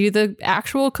as to the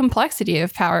actual complexity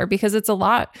of power, because it's a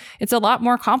lot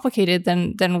more complicated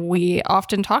than we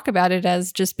often talk about it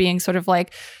as just being sort of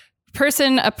like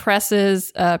person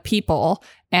oppresses people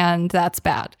and that's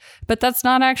bad. But that's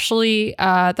not actually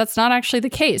the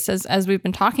case. As we've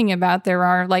been talking about, there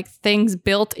are like things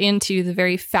built into the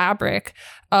very fabric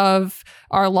of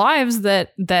our lives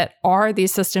that are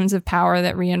these systems of power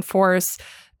that reinforce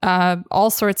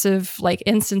all sorts of like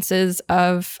instances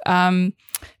of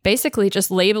basically just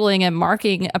labeling and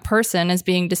marking a person as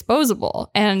being disposable.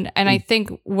 And I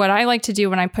think what I like to do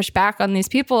when I push back on these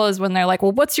people is when they're like,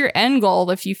 well, what's your end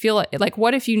goal if you feel like,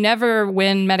 what if you never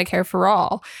win Medicare for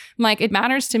all? I'm like, it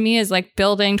matters to me is like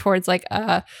building towards like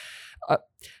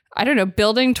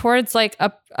building towards like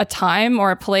a time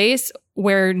or a place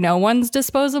where no one's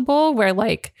disposable, where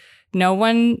like no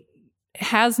one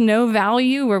has no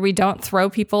value, where we don't throw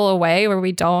people away, where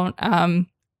we don't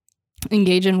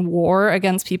engage in war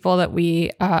against people that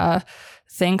we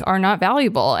think are not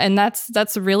valuable. And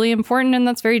that's really important, and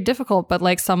that's very difficult, but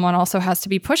like someone also has to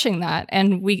be pushing that,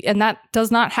 and that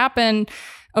does not happen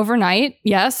overnight,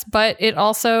 yes, but it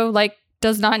also like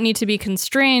does not need to be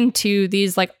constrained to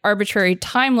these like arbitrary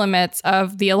time limits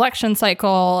of the election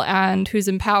cycle and who's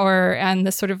in power and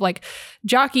this sort of like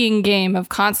jockeying game of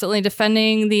constantly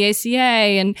defending the ACA.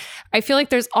 And I feel like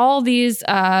there's all these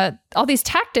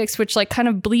tactics which like kind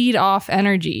of bleed off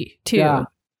energy too.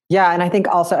 Yeah. And I think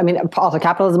also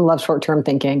capitalism loves short-term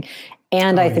thinking.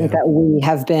 And I think that we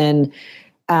have been,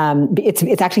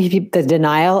 it's actually the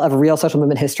denial of real social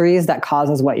movement histories that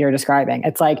causes what you're describing.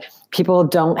 It's like people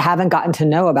haven't gotten to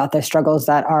know about the struggles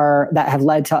that have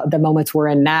led to the moments we're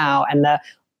in now.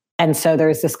 And so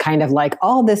there's this kind of like,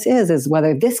 all this is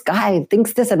whether this guy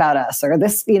thinks this about us or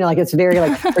this, like it's very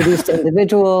like reduced to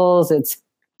individuals. It's,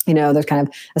 there's kind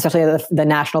of, especially the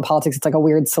national politics, it's like a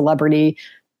weird celebrity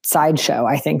sideshow,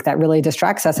 I think, that really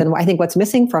distracts us. And I think what's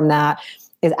missing from that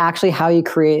is actually how you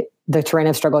create the terrain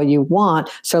of struggle you want.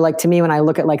 So like, to me, when I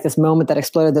look at like this moment that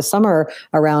exploded this summer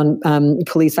around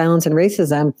police violence and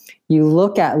racism, you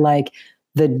look at like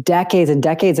the decades and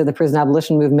decades of the prison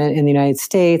abolition movement in the United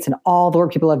States and all the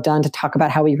work people have done to talk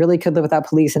about how we really could live without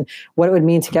police and what it would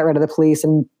mean to get rid of the police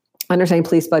and understanding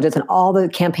police budgets and all the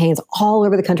campaigns all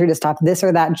over the country to stop this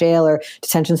or that jail or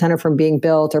detention center from being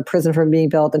built or prison from being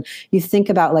built. And you think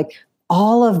about like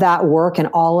all of that work and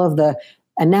all of the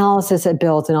analysis it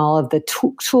built and all of the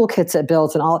toolkits it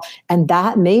built and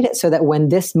that made it so that when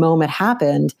this moment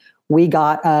happened, we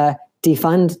got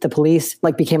defund the police,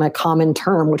 like became a common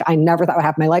term, which I never thought would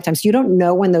happen in my lifetime. So you don't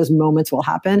know when those moments will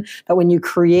happen, but when you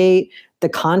create the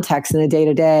context in the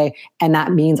day-to-day, and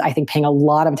that means, I think, paying a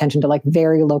lot of attention to like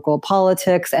very local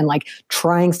politics and like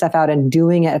trying stuff out and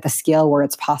doing it at the scale where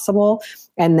it's possible.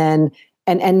 And then,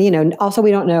 and also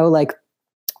we don't know like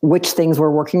which things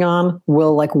we're working on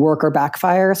will like work or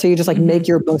backfire. So you just like make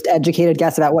your most educated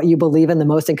guess about what you believe in the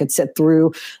most and could sit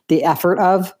through the effort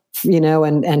of,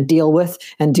 and deal with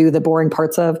and do the boring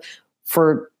parts of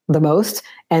for the most,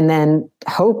 and then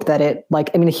hope that it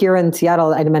here in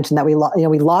Seattle, I mentioned that we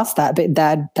lost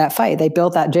that fight. They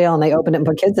built that jail and they opened it and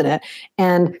put kids in it.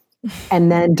 And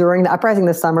then during the uprising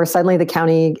this summer, suddenly the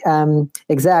county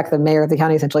exec, the mayor of the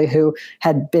county essentially, who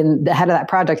had been the head of that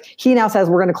project, he now says,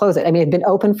 we're going to close it. I mean, it had been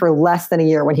open for less than a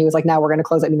year when he was like, now we're going to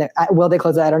close it. I mean, will they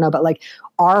close it? I don't know. But like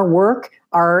our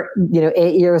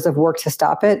 8 years of work to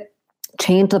stop it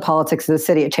changed the politics of the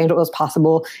city. It changed what was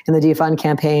possible in the defund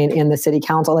campaign, in the city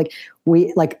council. Like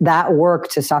that work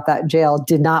to stop that jail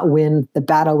did not win the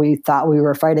battle we thought we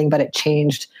were fighting, but it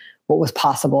changed what was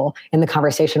possible in the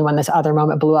conversation when this other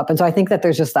moment blew up. And so I think that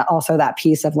there's just that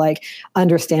piece of like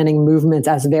understanding movements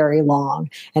as very long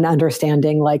and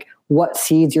understanding like what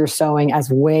seeds you're sowing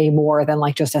as way more than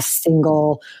like just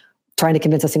trying to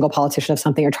convince a single politician of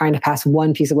something or trying to pass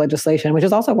one piece of legislation, which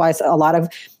is also why a lot of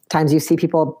times you see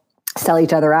people sell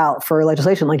each other out for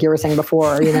legislation, like you were saying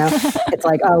before. It's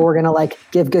like, oh, we're going to like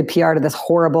give good PR to this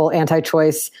horrible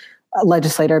anti-choice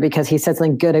legislator because he said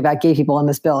something good about gay people in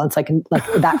this bill. And it's like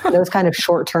that. Those kind of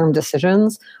short-term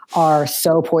decisions are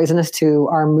so poisonous to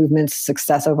our movement's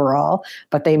success overall,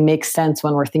 but they make sense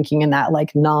when we're thinking in that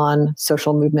like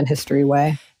non-social movement history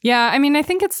way. Yeah, I mean, I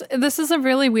think this is a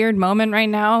really weird moment right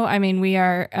now. I mean,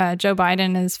 Joe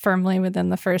Biden is firmly within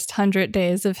the first 100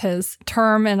 days of his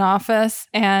term in office,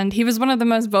 and he was one of the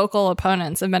most vocal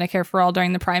opponents of Medicare for All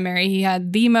during the primary. He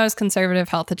had the most conservative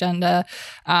health agenda,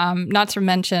 not to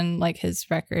mention like his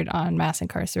record on mass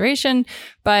incarceration,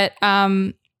 but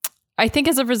I think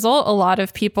as a result, a lot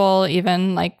of people,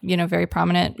 even like, very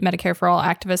prominent Medicare for All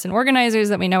activists and organizers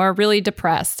that we know are really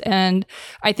depressed. And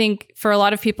I think for a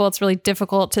lot of people, it's really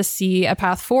difficult to see a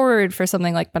path forward for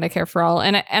something like Medicare for All.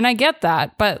 And I get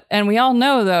that. And we all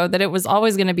know, though, that it was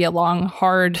always going to be a long,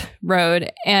 hard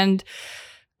road. And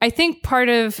I think part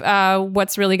of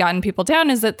what's really gotten people down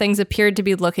is that things appeared to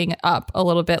be looking up a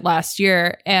little bit last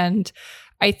year. And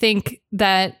I think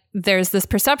that there's this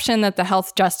perception that the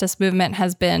health justice movement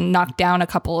has been knocked down a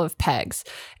couple of pegs.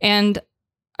 And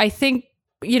I think,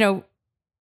 we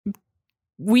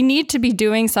need to be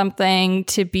doing something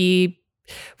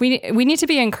we need to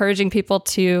be encouraging people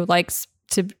to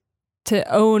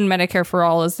own Medicare for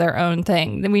All as their own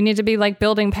thing. Then we need to be like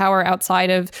building power outside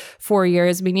of 4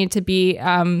 years. We need to be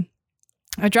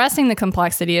addressing the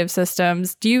complexity of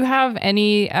systems. Do you have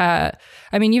any,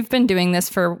 you've been doing this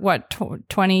for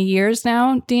 20 years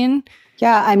now, Dean?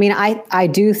 Yeah. I mean, I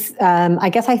do. I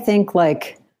guess I think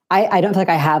like I don't feel like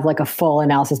I have like a full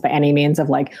analysis by any means of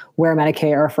like where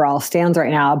Medicare for All stands right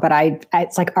now, but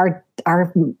it's like our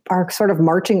sort of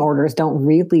marching orders don't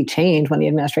really change when the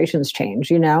administrations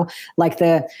change, like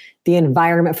the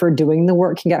environment for doing the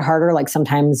work can get harder. Like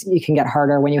sometimes you can get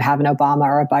harder when you have an Obama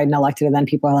or a Biden elected, and then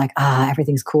people are like,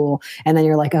 everything's cool. And then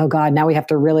you're like, oh God, now we have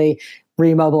to really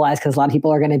remobilize, because a lot of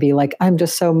people are going to be like, I'm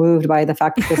just so moved by the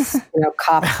fact that this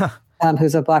cop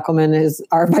who's a Black woman is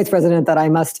our vice president,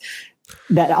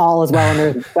 that all is well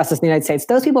under justice in the United States.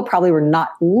 Those people probably were not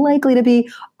likely to be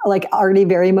like already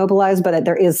very mobilized, but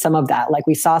there is some of that. Like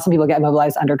we saw some people get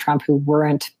mobilized under Trump who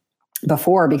weren't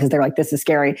before, because they're like, this is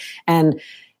scary. And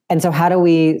so how do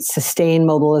we sustain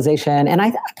mobilization?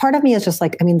 And part of me is just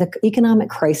like, the economic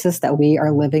crisis that we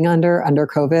are living under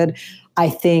COVID, I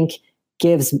think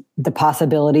gives the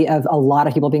possibility of a lot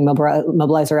of people being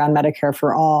mobilized around Medicare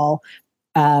for All.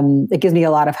 It gives me a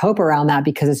lot of hope around that,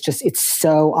 because it's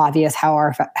so obvious how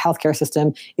our healthcare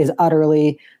system is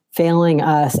utterly failing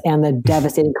us and the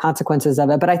devastating consequences of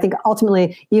it. But I think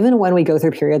ultimately, even when we go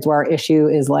through periods where our issue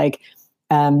is like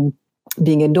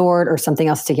being ignored, or something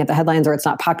else taking up the headlines, or it's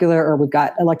not popular, or we've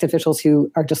got elected officials who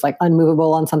are just like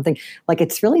unmovable on something, like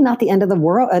it's really not the end of the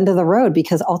road,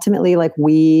 because ultimately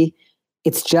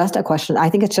it's just a question. I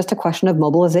think it's just a question of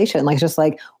mobilization. Like, just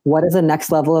like, what is the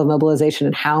next level of mobilization,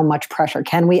 and how much pressure?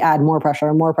 Can we add more pressure?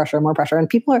 And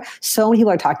so many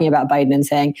people are talking about Biden and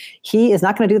saying he is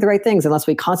not going to do the right things unless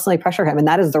we constantly pressure him. And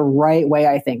that is the right way,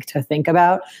 I think, to think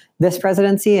about this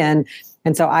presidency. And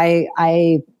so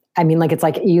I mean, like, it's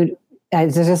like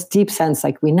there's this deep sense,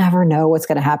 like, we never know what's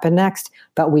going to happen next,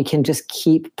 but we can just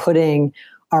keep putting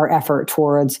our effort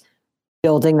towards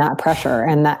building that pressure.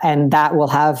 And that will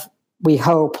have, we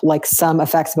hope, like some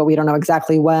effects, but we don't know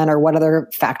exactly when or what other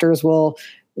factors will,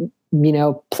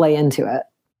 play into it.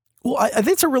 Well, I think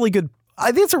it's a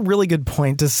really good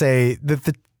point to say that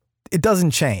it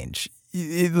doesn't change.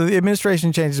 The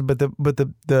administration changes, but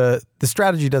the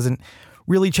strategy doesn't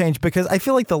really change, because I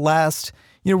feel like the last,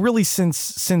 really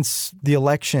since the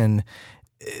election,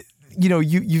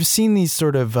 you've seen these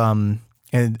sort of, and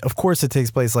of course it takes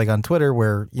place like on Twitter,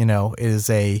 where, it is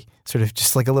a sort of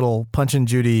just like a little Punch and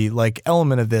Judy like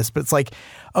element of this, but it's like,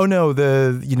 oh no,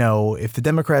 if the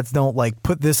Democrats don't like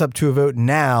put this up to a vote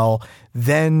now,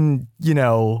 then,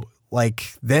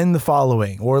 then the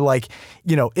following, or like,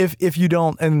 if you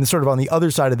don't, and sort of on the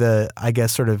other side of the, I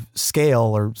guess, sort of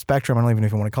scale or spectrum, I don't even know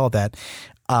if you want to call it that.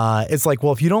 It's like,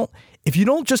 well, if you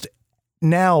don't just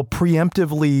now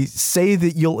preemptively say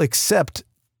that you'll accept,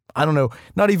 I don't know,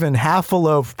 not even half a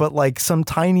loaf, but like some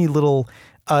tiny little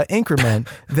increment,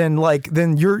 then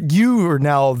you are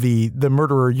now the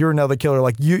murderer. You're now the killer.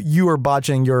 Like you are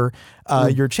botching your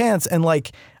chance. And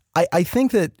like, I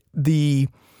think that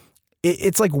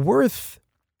it's like worth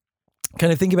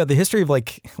kind of thinking about the history of,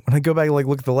 like, when I go back and like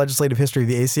look at the legislative history of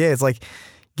the ACA, it's like,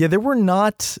 yeah, there were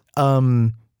not,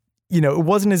 it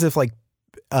wasn't as if like,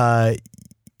 there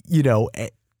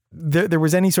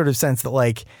was any sort of sense that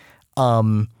like,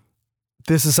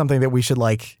 this is something that we should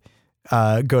like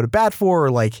go to bat for,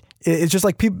 or like, it's just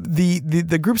like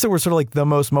the groups that were sort of like the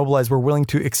most mobilized were willing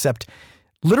to accept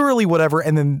literally whatever,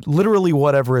 and then literally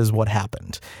whatever is what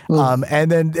happened.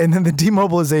 And then the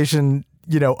demobilization,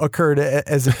 occurred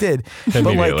as it did. But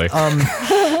like,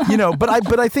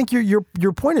 but I think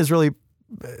your point is really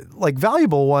like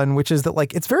valuable one, which is that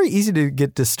like, it's very easy to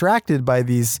get distracted by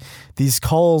these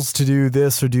calls to do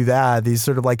this or do that, these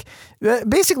sort of like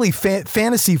basically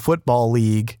fantasy football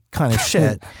league kind of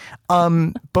shit.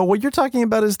 But what you're talking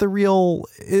about is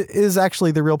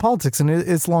actually the real politics, and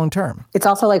it's long term. It's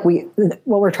also like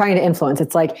what we're trying to influence.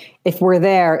 It's like, if we're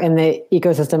there in the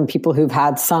ecosystem, people who've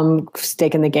had some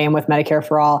stake in the game with Medicare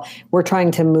for All, we're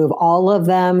trying to move all of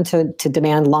them to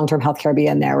demand long-term healthcare be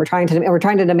in there. We're trying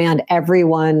to demand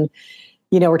everyone.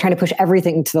 We're trying to push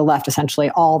everything to the left essentially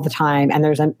all the time. And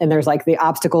there's like the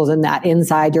obstacles in that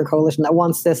inside your coalition that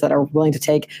wants this, that are willing to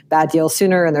take bad deals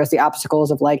sooner. And there's the obstacles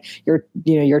of like your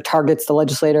targets, the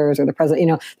legislators or the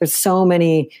president. There's so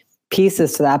many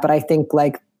pieces to that. But I think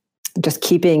like just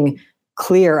keeping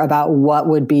clear about what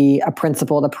would be a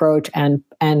principled approach and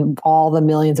all the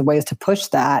millions of ways to push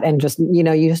that. And just,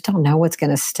 you just don't know what's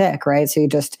going to stick, right? So you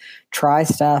just try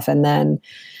stuff and then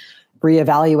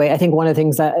reevaluate. I think one of the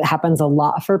things that happens a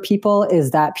lot for people is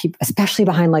that people, especially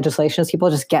behind legislation, is people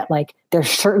just get like, they're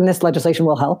certain this legislation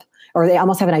will help, or they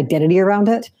almost have an identity around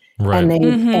it. Right. And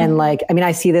and like, I mean,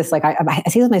 I see this, like, I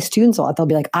see this with my students a lot. They'll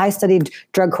be like, I studied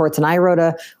drug courts and I wrote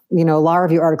a, law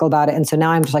review article about it. And so now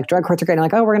I'm just like, drug courts are great. And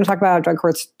like, oh, we're going to talk about how drug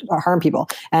courts harm people.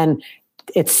 And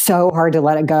it's so hard to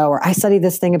let it go. Or I studied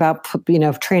this thing about,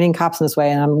 training cops in this way.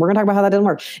 And we're going to talk about how that didn't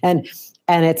work. And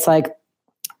it's like,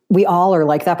 we all are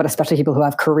like that, but especially people who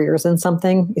have careers in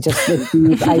something. It's just the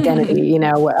deep identity, you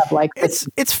know, of like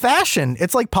it's fashion.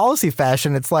 It's like policy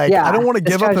fashion. It's like, I don't want to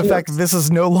give up the fact that this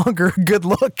is no longer a good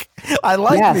look. I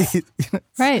like these.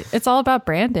 Right. It's all about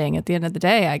branding at the end of the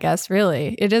day, I guess,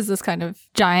 really. It is this kind of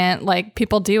giant, like,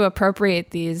 people do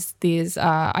appropriate these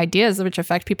ideas which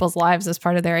affect people's lives as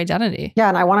part of their identity. Yeah.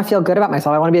 And I want to feel good about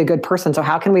myself. I want to be a good person. So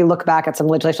how can we look back at some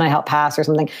legislation I helped pass or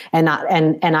something and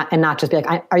not just be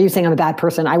like, are you saying I'm a bad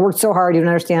person? I worked so hard. You don't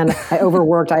understand. I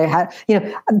overworked. I had, you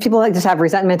know, people like just have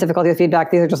resentment, difficulty with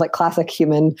feedback. These are just like classic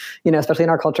human, you know, especially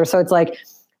in our culture. So it's like,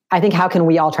 I think, how can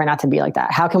we all try not to be like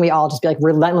that? How can we all just be like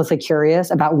relentlessly curious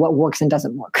about what works and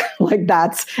doesn't work? Like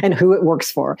that's, and who it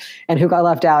works for and who got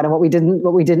left out and what we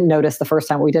didn't notice the first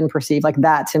time, what we didn't perceive. Like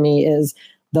that to me is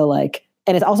the like,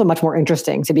 and it's also much more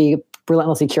interesting to be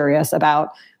relentlessly curious about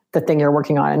the thing you're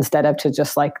working on instead of to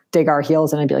just like dig our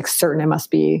heels in and be like certain it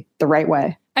must be the right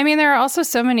way. I mean, there are also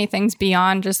so many things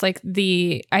beyond just like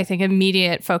the, I think,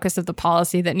 immediate focus of the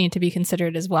policy that need to be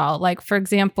considered as well. Like, for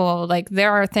example, like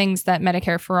there are things that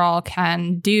Medicare for All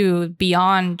can do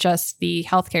beyond just the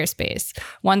healthcare space.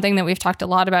 One thing that we've talked a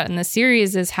lot about in this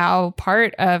series is how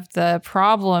part of the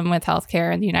problem with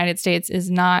healthcare in the United States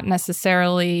is not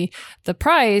necessarily the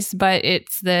price, but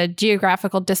it's the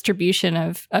geographical distribution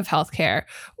of healthcare,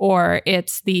 or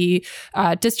it's the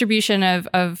distribution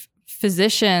of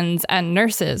physicians and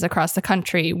nurses across the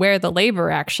country, where the labor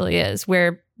actually is,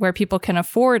 where people can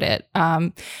afford it.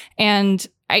 And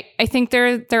I think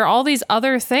there are all these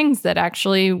other things that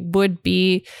actually would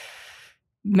be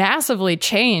massively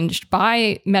changed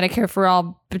by Medicare for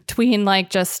All, between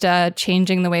like just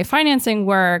changing the way financing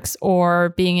works,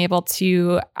 or being able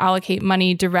to allocate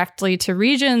money directly to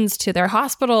regions, to their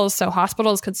hospitals, so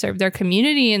hospitals could serve their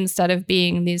community instead of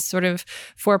being these sort of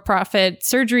for-profit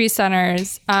surgery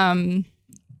centers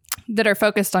that are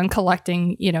focused on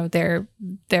collecting, you know,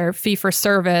 their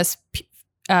fee-for-service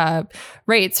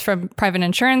rates from private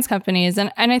insurance companies.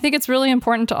 And I think it's really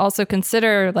important to also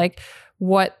consider like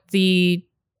what the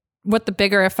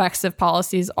bigger effects of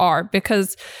policies are,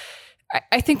 because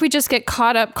I think we just get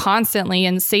caught up constantly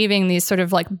in saving these sort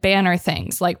of like banner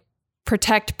things, like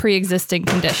protect pre-existing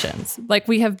conditions. Like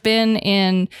we have been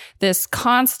in this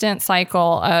constant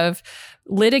cycle of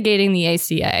litigating the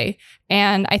ACA.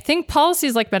 And I think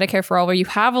policies like Medicare for All, where you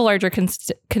have a larger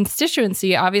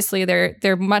constituency, obviously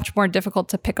they're much more difficult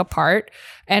to pick apart.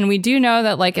 And we do know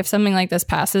that like if something like this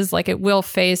passes, like it will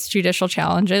face judicial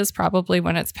challenges probably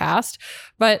when it's passed.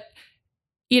 But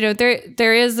you know,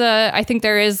 I think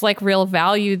there is like real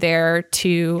value there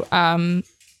to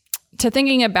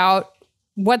thinking about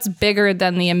what's bigger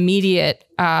than the immediate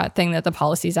thing that the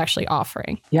policy is actually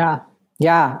offering. Yeah.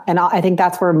 Yeah. And I think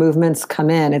that's where movements come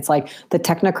in. It's like the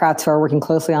technocrats who are working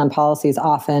closely on policies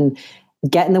often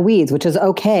get in the weeds, which is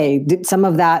okay. Some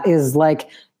of that is like,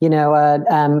 you know,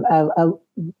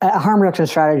 a harm reduction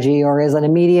strategy, or is an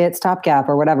immediate stopgap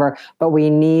or whatever. But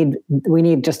we need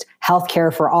just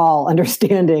healthcare for all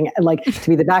understanding, like to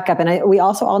be the backup. And we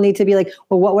also all need to be like,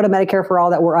 well, what would a Medicare for All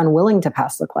that we're unwilling to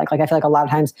pass look like? Like, I feel like a lot of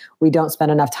times we don't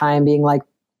spend enough time being like,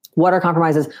 what are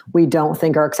compromises we don't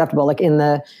think are acceptable? Like in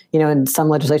the, you know, in some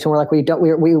legislation, we're like,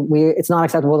 it's not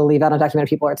acceptable to leave out undocumented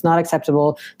people, or it's not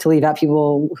acceptable to leave out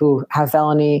people who have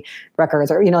felony records,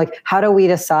 or, you know, like, how do we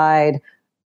decide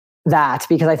that?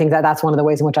 Because I think that that's one of the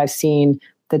ways in which I've seen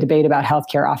the debate about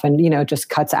healthcare often, you know, just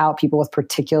cuts out people with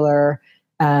particular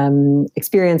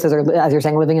experiences, or as you're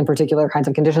saying, living in particular kinds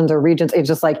of conditions or regions. It's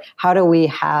just like, how do we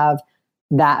have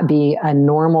that be a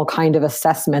normal kind of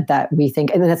assessment that we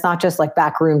think, and then it's not just like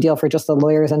backroom deal for just the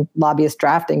lawyers and lobbyists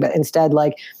drafting, but instead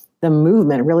like the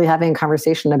movement really having a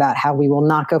conversation about how we will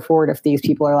not go forward if these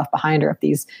people are left behind, or if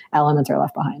these elements are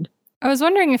left behind. I was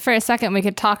wondering if for a second we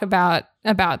could talk about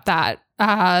that.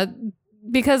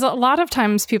 Because a lot of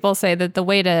times people say that the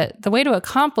way to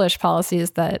accomplish policies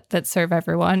that serve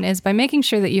everyone is by making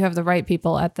sure that you have the right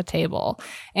people at the table.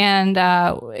 And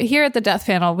here at the Death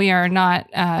Panel, we are not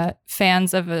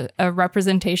fans of a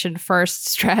representation first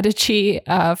strategy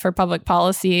for public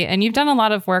policy. And you've done a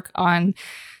lot of work on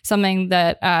something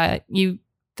that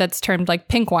that's termed like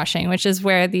pinkwashing, which is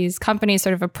where these companies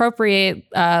sort of appropriate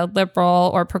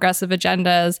liberal or progressive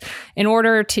agendas in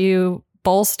order to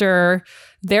bolster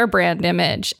their brand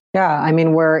image. Yeah, I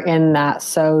mean, we're in that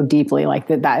so deeply. Like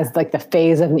that is like the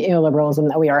phase of neoliberalism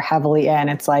that we are heavily in.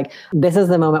 It's like, this is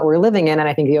the moment we're living in. And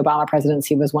I think the Obama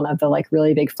presidency was one of the like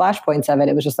really big flashpoints of it.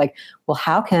 It was just like, well,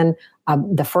 how can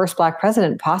the first Black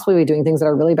president possibly be doing things that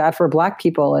are really bad for Black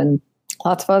people and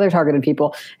lots of other targeted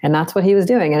people? And that's what he was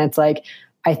doing. And it's like,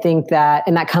 I think that,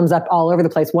 and that comes up all over the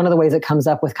place. One of the ways it comes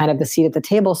up with kind of the seat at the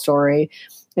table story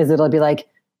is it'll be like,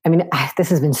 I mean, this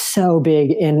has been so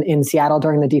big in Seattle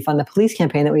during the Defund the Police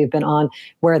campaign that we've been on,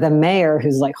 where the mayor,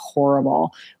 who's like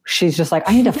horrible, she's just like,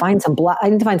 I need to find some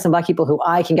black people who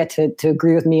I can get to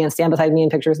agree with me and stand beside me in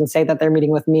pictures and say that they're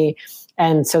meeting with me.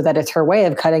 And so that it's her way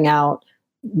of cutting out,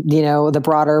 the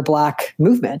broader Black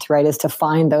movement, right, is to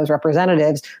find those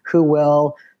representatives who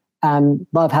will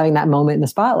love having that moment in the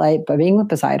spotlight, but being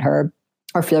beside her,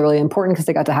 or feel really important because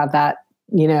they got to have that,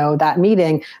 that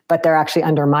meeting, but they're actually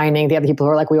undermining the other people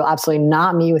who are like, we will absolutely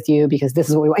not meet with you because this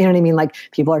is what we want. You know what I mean? Like,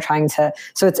 people are trying to,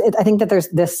 so I think that there's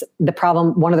the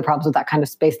problem, one of the problems with that kind of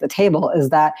space at the table is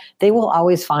that they will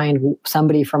always find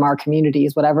somebody from our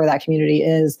communities, whatever that community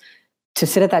is, to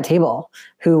sit at that table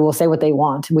who will say what they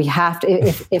want. We have to,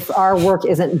 if our work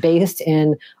isn't based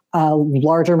in a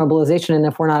larger mobilization, and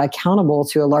if we're not accountable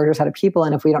to a larger set of people,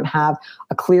 and if we don't have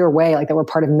a clear way, like that we're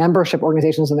part of membership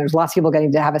organizations and there's lots of people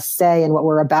getting to have a say in what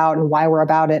we're about and why we're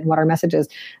about it and what our message is,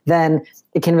 then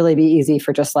it can really be easy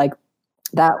for just like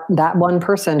that one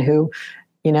person who,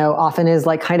 often is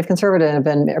like kind of conservative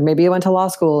or maybe went to law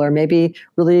school or maybe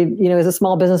really, is a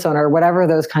small business owner, or whatever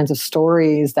those kinds of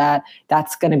stories,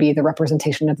 that's going to be the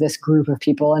representation of this group of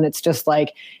people. And it's just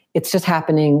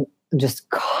happening just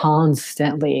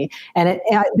constantly. And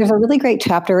there's a really great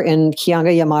chapter in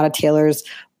Keeanga-Yamahtta Taylor's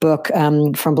book,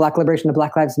 From Black Liberation to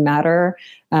Black Lives Matter,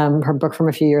 her book from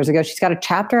a few years ago. She's got a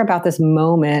chapter about this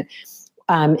moment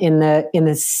in the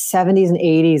 70s and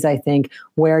 80s, I think,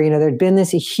 where, there'd been this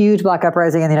huge Black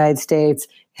uprising in the United States.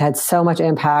 It had so much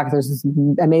impact. There's this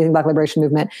amazing Black liberation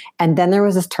movement. And then there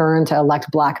was this turn to elect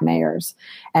Black mayors.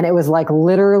 And it was like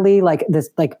literally like this,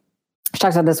 like, she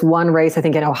talks about this one race, I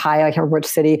think in Ohio, I can't remember which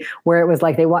city, where it was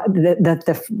like they want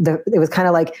it was kind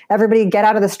of like, everybody get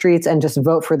out of the streets and just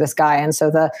vote for this guy. And so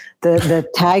the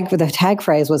tag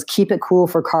phrase was "keep it cool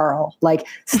for Carl," like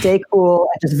stay cool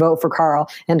and just vote for Carl.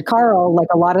 And Carl, like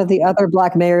a lot of the other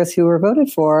Black mayors who were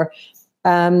voted for,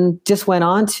 just went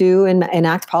on to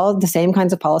enact the same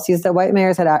kinds of policies that white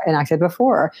mayors had enacted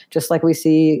before, just like we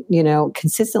see,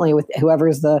 consistently with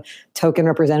whoever's the token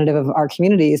representative of our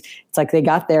communities. It's like they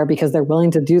got there because they're willing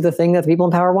to do the thing that the people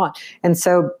in power want. And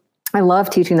so I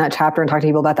love teaching that chapter and talking to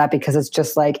people about that, because it's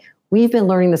just like, we've been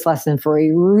learning this lesson for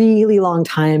a really long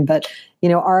time, but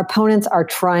our opponents are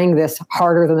trying this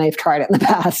harder than they've tried it in the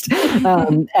past.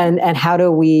 And how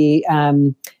do we,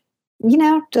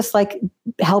 just like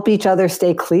help each other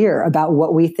stay clear about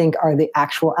what we think are the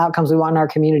actual outcomes we want in our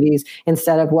communities,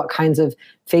 instead of what kinds of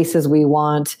faces we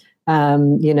want,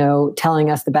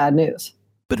 telling us the bad news.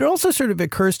 But it also sort of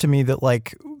occurs to me that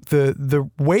like the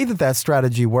way that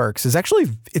strategy works is actually,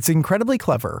 it's incredibly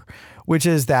clever, which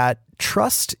is that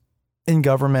trust in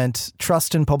government,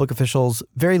 trust in public officials,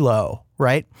 very low,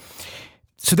 right?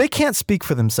 So they can't speak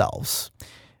for themselves.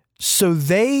 So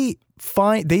they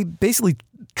basically,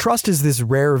 trust is this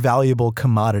rare, valuable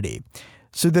commodity.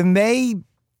 So then they,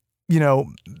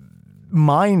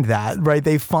 mine that, right?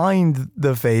 They find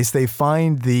the face, they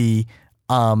find the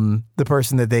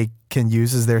person that they can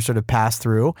use as their sort of pass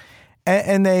through,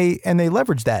 and they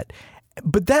leverage that.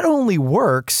 But that only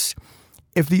works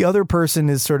if the other person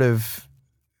is sort of,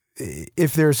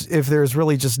 if there's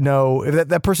really just no, if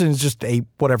that person is just a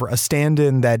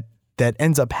stand-in that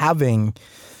ends up having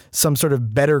some sort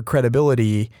of better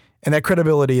credibility, and that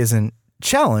credibility isn't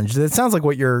challenged. And it sounds like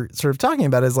what you're sort of talking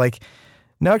about is like,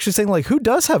 now actually saying like, who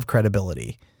does have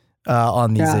credibility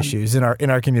on these issues in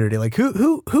our community? Like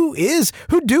who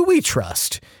do we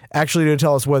trust actually to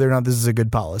tell us whether or not this is a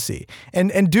good policy?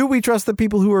 And do we trust the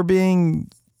people who are being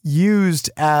used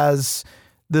as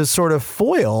the sort of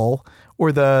foil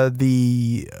or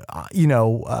the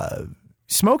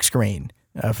smokescreen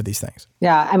for these things?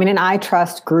 Yeah. I mean, and I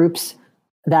trust groups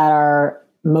that are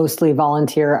mostly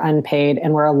volunteer, unpaid,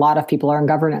 and where a lot of people are in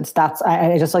governance.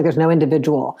 I just like, there's no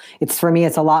individual. For me,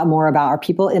 it's a lot more about, are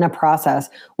people in a process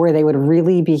where they would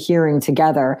really be hearing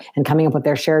together and coming up with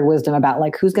their shared wisdom about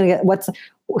like, who's going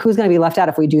to be left out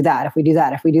if we do that,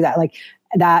 like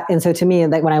that. And so to me,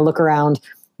 like when I look around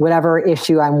whatever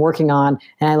issue I'm working on,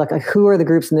 and I look like, who are the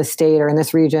groups in this state or in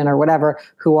this region or whatever,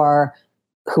 who are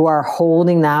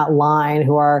holding that line,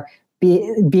 who are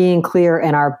being clear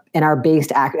in our base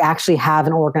to actually have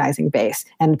an organizing base,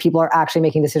 and people are actually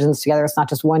making decisions together. It's not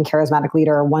just one charismatic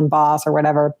leader or one boss or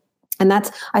whatever. And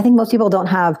I think most people don't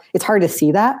have, it's hard to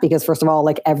see that because first of all,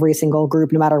 like every single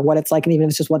group, no matter what it's like, and even if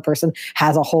it's just one person,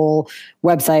 has a whole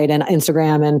website and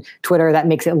Instagram and Twitter that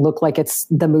makes it look like it's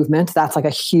the movement. That's like a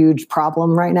huge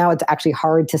problem right now. It's actually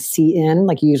hard to see in,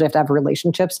 like you usually have to have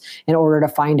relationships in order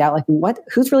to find out like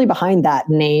who's really behind that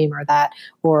name or that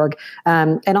org.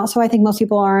 And also I think most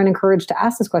people aren't encouraged to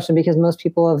ask this question because most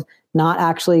people have not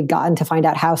actually gotten to find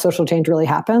out how social change really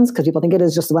happens, because people think it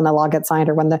is just when the law gets signed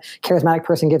or when the charismatic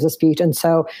person gives a speech. And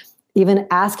so even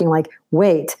asking like,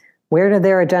 wait, where did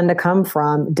their agenda come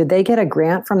from? Did they get a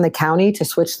grant from the county to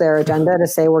switch their agenda to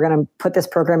say, we're going to put this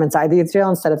program inside the youth jail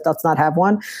instead of let's not have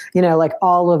one? Like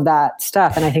all of that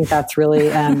stuff. And I think that's really,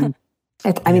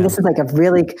 this is like a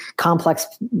really complex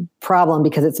problem,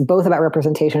 because it's both about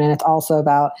representation and it's also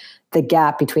about the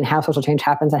gap between how social change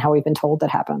happens and how we've been told that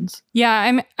happens.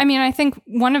 Yeah. I think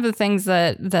one of the things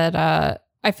that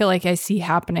I feel like I see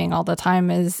happening all the time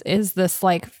is this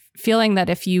like feeling that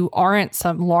if you aren't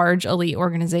some large elite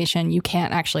organization, you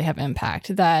can't actually have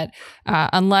impact, that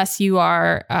unless you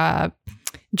are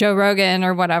Joe Rogan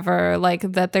or whatever, like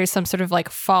that there's some sort of like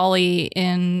folly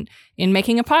in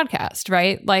making a podcast,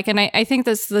 right? Like, and I think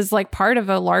this is like part of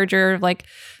a larger like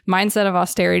mindset of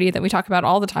austerity that we talk about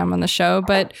all the time on the show.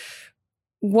 But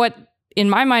what in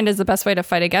my mind is the best way to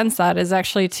fight against that is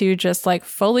actually to just like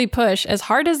fully push, as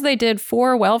hard as they did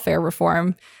for welfare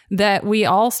reform, that we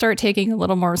all start taking a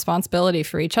little more responsibility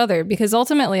for each other. Because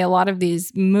ultimately a lot of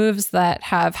these moves that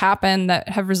have happened that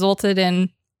have resulted in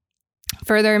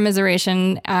further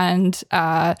immiseration and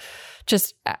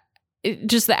just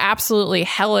the absolutely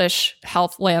hellish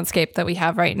health landscape that we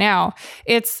have right now,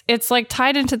 it's like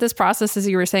tied into this process, as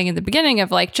you were saying in the beginning,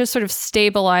 of like just sort of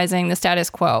stabilizing the status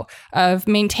quo, of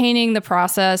maintaining the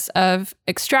process of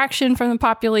extraction from the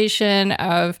population,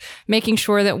 of making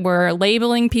sure that we're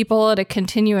labeling people at a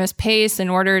continuous pace in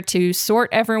order to sort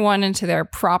everyone into their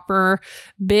proper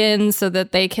bins so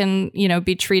that they can,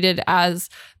 be treated as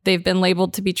they've been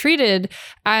labeled to be treated.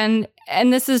 And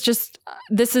this is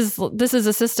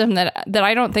a system that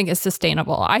I don't think is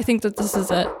sustainable. I think that this is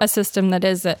a system that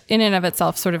is in and of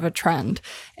itself sort of a trend.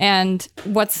 And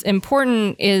what's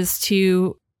important is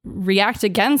to react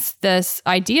against this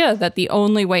idea that the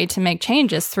only way to make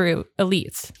change is through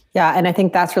elites. Yeah. And I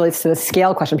think that's relates to the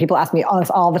scale question. People ask me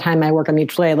all the time. I work on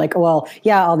mutual aid, like, well,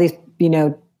 yeah, all these,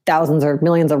 thousands or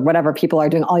millions or whatever people are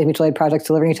doing all these mutual aid projects,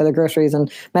 delivering each other groceries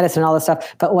and medicine and all this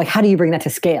stuff. But like, how do you bring that to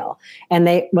scale? And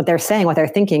what they're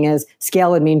thinking is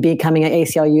scale would mean becoming an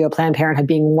ACLU, a Planned Parenthood,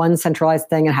 being one centralized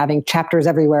thing and having chapters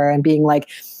everywhere and being like,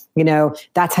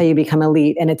 that's how you become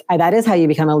elite. And that is how you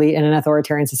become elite in an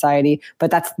authoritarian society,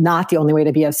 but that's not the only way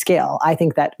to be of scale. I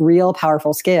think that real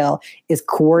powerful scale is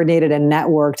coordinated and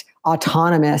networked,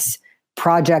 autonomous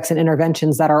projects and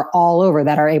interventions that are all over,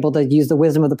 that are able to use the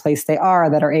wisdom of the place they are,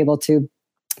 that are able to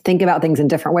think about things in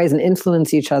different ways and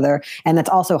influence each other. And that's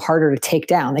also harder to take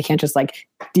down. They can't just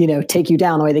take you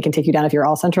down the way they can take you down if you're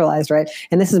all centralized, right?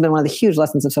 And this has been one of the huge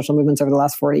lessons of social movements over the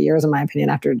last 40 years, in my opinion,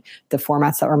 after the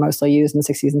formats that were mostly used in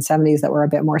the 60s and 70s that were a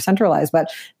bit more centralized. But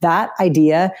that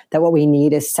idea that what we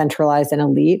need is centralized and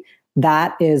elite,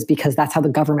 that is because that's how the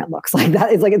government looks. Like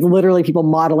that is like, it's literally people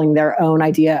modeling their own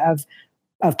idea of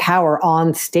power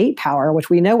on state power,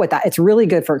 which we know it's really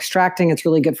good for extracting. It's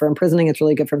really good for imprisoning. It's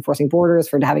really good for enforcing borders,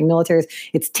 for having militaries.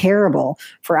 It's terrible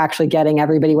for actually getting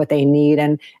everybody what they need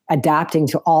and adapting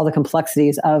to all the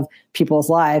complexities of people's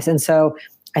lives. And so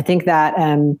I think that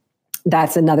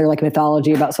that's another like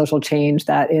mythology about social change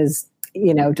that is,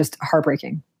 just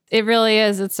heartbreaking. It really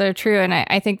is. It's so true. And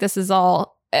I think this is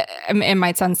all, it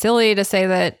might sound silly to say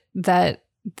that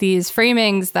these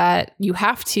framings that you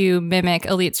have to mimic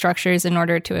elite structures in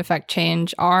order to affect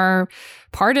change are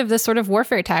part of this sort of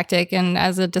warfare tactic. And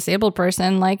as a disabled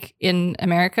person, like in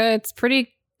America, it's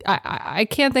pretty, I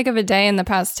can't think of a day in the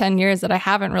past 10 years that I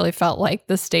haven't really felt like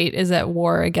the state is at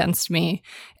war against me.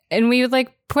 And we would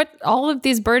like put all of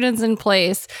these burdens in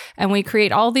place and we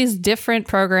create all these different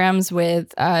programs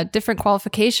with different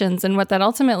qualifications. And what that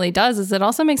ultimately does is it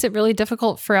also makes it really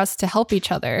difficult for us to help each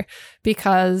other.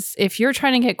 Because if you're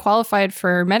trying to get qualified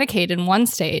for Medicaid in one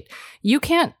state, you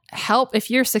can't help, if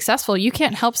you're successful, you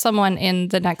can't help someone in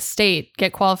the next state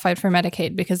get qualified for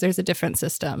Medicaid because there's a different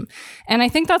system. And I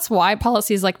think that's why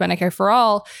policies like Medicare for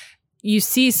All, you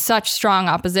see such strong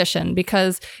opposition,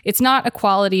 because it's not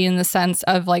equality in the sense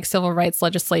of like civil rights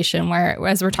legislation, where,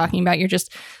 as we're talking about, you're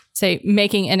just, say,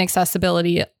 making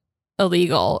inaccessibility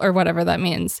illegal or whatever that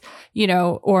means,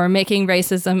 or making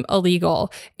racism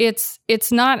illegal. It's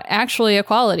not actually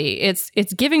equality. It's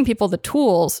giving people the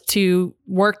tools to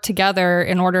work together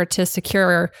in order to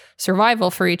secure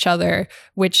survival for each other,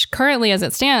 which currently, as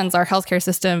it stands, our healthcare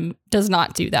system does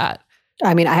not do that.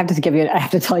 I mean, I have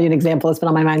to tell you an example that's been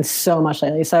on my mind so much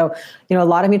lately. So, a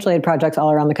lot of mutual aid projects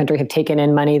all around the country have taken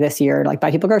in money this year, like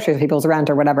buy people groceries, people's rent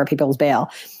or whatever, people's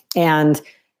bail. And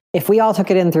if we all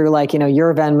took it in through like,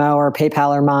 your Venmo or PayPal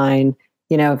or mine,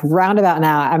 roundabout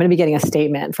now, I'm going to be getting a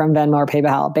statement from Venmo or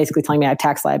PayPal basically telling me I have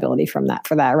tax liability for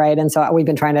that, right? And so I've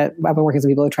been working with some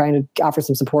people who are trying to offer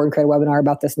some support and create a webinar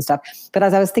about this and stuff. But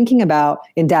as I was thinking about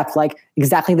in depth, like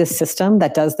exactly this system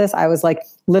that does this, I was like,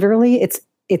 literally, it's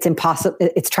impossible.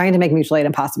 It's trying to make mutual aid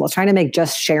impossible. It's trying to make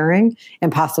just sharing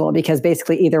impossible, because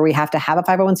basically either we have to have a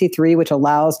 501c3, which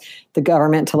allows the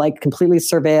government to like completely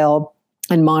surveil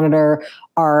and monitor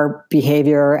our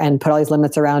behavior and put all these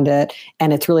limits around it.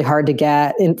 And it's really hard to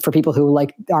get in for people who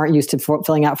like aren't used to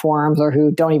filling out forms or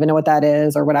who don't even know what that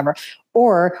is or whatever.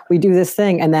 Or we do this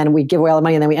thing and then we give away all the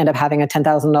money and then we end up having a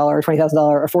 $10,000 or $20,000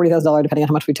 or $40,000, depending on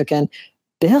how much we took in,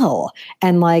 bill.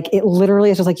 And like, it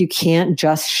literally is just like, you can't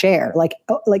just share. Like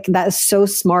that is so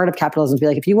smart of capitalism to be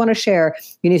like, if you want to share,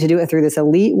 you need to do it through this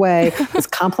elite way, this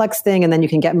complex thing. And then you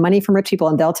can get money from rich people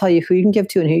and they'll tell you who you can give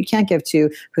to and who you can't give to,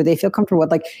 who they feel comfortable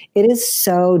with. Like, it is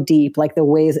so deep, like the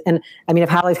ways. And I mean, I've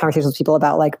had all these conversations with people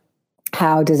about like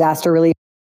how disaster relief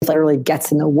literally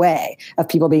gets in the way of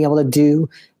people being able to do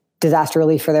disaster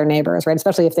relief for their neighbors, right?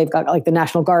 Especially if they've got like the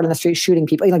National Guard on the street shooting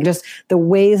people, like just the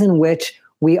ways in which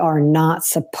we are not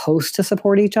supposed to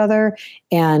support each other.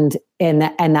 And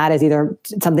that is either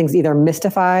something's either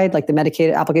mystified, like the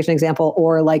Medicaid application example,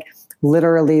 or like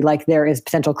literally like there is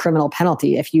potential criminal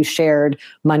penalty if you shared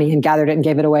money and gathered it and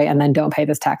gave it away and then don't pay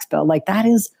this tax bill. Like that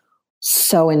is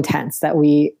so intense that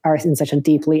we are in such a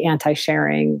deeply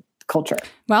anti-sharing culture.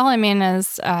 Well, I mean,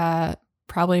 as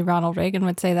probably Ronald Reagan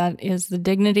would say, that is the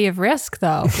dignity of risk,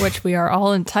 though, which we are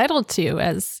all entitled to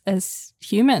as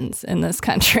humans in this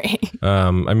country.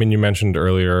 I mean, you mentioned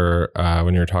earlier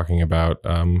when you were talking about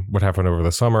what happened over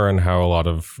the summer and how a lot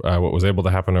of what was able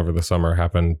to happen over the summer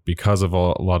happened because of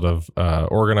a lot of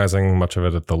organizing, much of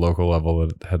it at the local level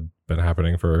that had been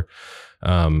happening for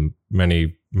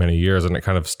many, many years. And it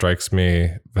kind of strikes me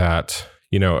that,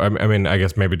 I mean, I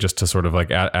guess maybe just to sort of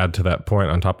like add to that point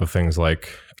on top of things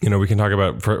like, we can talk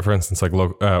about, for instance, like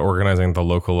organizing at the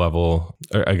local level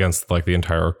against like the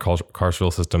entire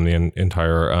carceral system, the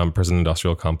entire prison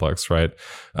industrial complex, right?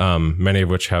 Many of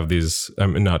which have these,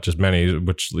 not just many,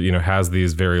 which, has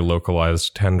these very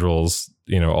localized tendrils,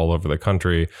 all over the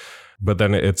country. But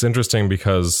then it's interesting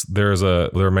because there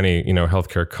are many,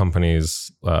 healthcare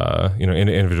companies,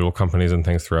 individual companies and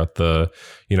things throughout the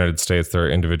United States. There are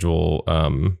individual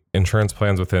insurance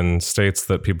plans within states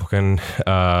that people can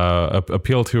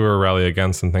appeal to or rally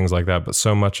against and things like that. But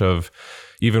so much of,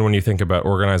 even when you think about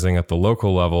organizing at the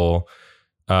local level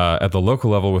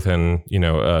within,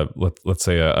 let's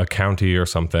say a county or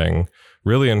something,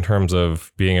 really in terms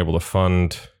of being able to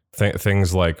fund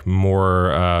things like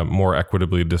more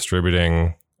equitably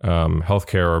distributing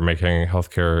healthcare or making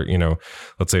healthcare,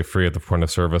 let's say free at the point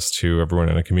of service to everyone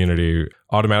in a community.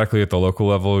 Automatically at the local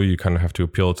level, you kind of have to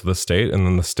appeal to the state, and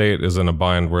then the state is in a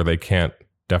bind where they can't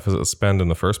deficit spend in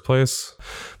the first place.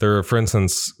 There, for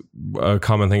instance, a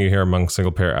common thing you hear among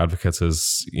single payer advocates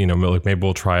is, like maybe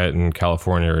we'll try it in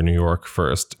California or New York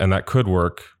first, and that could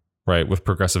work, right, with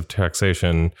progressive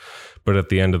taxation. But at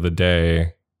the end of the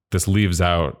day, this leaves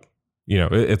out,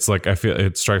 it's like, I feel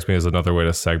it strikes me as another way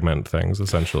to segment things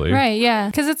essentially. Right. Yeah.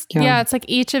 Because it's like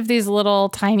each of these little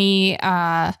tiny,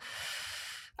 like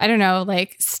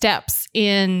steps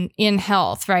in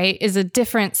health, right, is a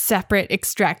different separate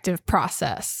extractive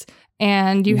process.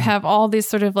 And you have all these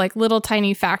sort of like little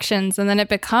tiny factions. And then it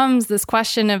becomes this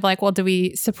question of like, well, do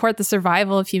we support the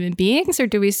survival of human beings or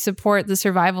do we support the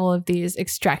survival of these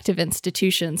extractive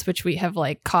institutions, which we have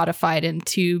like codified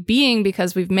into being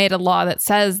because we've made a law that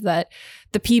says that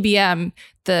the PBM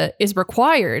is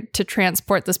required to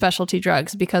transport the specialty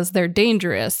drugs because they're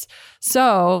dangerous.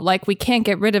 So like we can't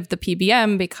get rid of the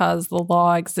PBM because the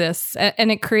law exists.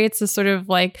 And it creates this sort of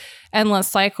like endless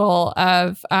cycle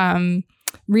of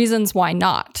reasons why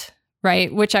not,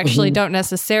 right? Which actually don't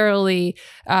necessarily,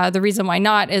 the reason why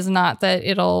not is not that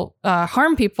it'll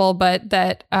harm people, but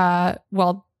that,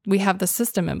 we have the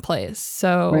system in place.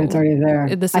 So right, it's already there.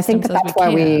 I think that's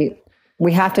why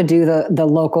we have to do the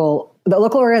local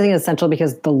organizing is essential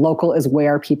because the local is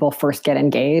where people first get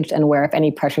engaged and where if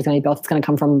any pressure is going to be built, it's going to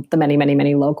come from the many, many,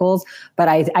 many locals. But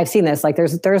I've seen this, like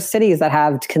there's cities that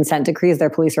have consent decrees.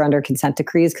 Their police are under consent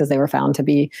decrees because they were found to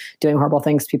be doing horrible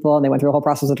things to people. And they went through a whole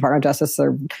process of Department of Justice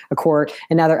or a court.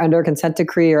 And now they're under a consent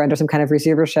decree or under some kind of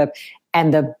receivership.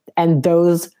 And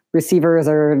those receivers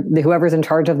or whoever's in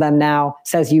charge of them now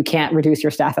says you can't reduce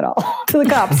your staff at all to the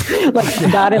cops. Like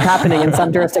that is happening in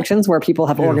some jurisdictions where people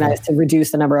have organized to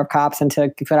reduce the number of cops and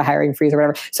to put a hiring freeze or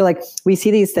whatever. So like we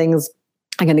see these things,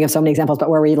 I can think of so many examples, but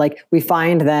where we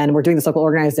find then we're doing this local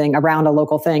organizing around a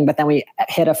local thing, but then we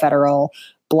hit a federal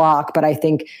block. But I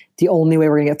think the only way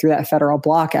we're going to get through that federal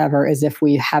block ever is if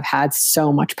we have had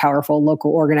so much powerful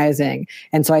local organizing.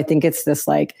 And so I think it's this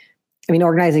like, I mean,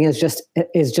 organizing is just,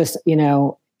 you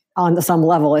know, on some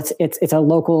level, it's a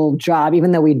local job,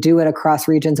 even though we do it across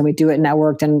regions and we do it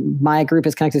networked and my group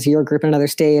is connected to your group in another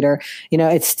state, or, you know,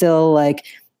 it's still like,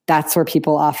 that's where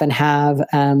people often have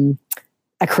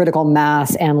a critical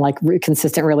mass and like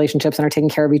consistent relationships and are taking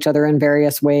care of each other in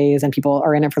various ways. And people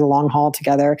are in it for the long haul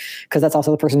together, because that's also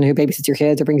the person who babysits your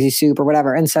kids or brings you soup or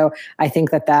whatever. And so I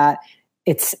think that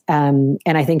it's, and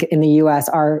I think in the US,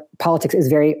 our politics is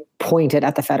very pointed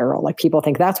at the federal. Like people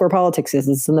think that's where politics is.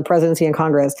 It's in the presidency and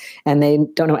Congress, and they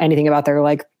don't know anything about their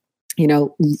like, you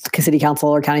know, city council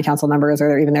or county council members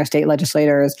or even their state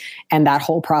legislators. And that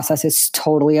whole process is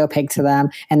totally opaque to them.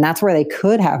 And that's where they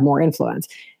could have more influence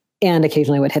and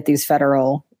occasionally would hit these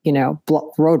federal, you know,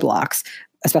 roadblocks,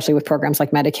 especially with programs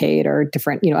like Medicaid or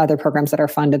different, you know, other programs that are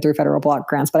funded through federal block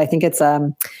grants. But I think it's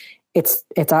a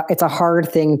hard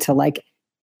thing to like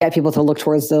get people to look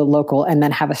towards the local and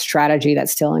then have a strategy that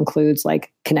still includes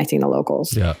like connecting the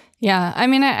locals. Yeah. Yeah. I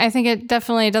mean, I think it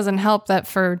definitely doesn't help that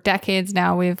for decades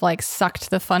now, we've like sucked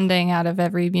the funding out of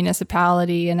every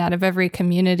municipality and out of every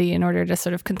community in order to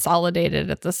sort of consolidate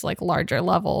it at this like larger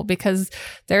level, because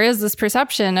there is this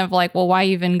perception of like, well, why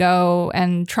even go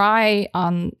and try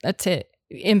on to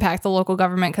impact the local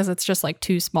government, because it's just like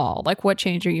too small. Like, what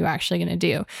change are you actually going to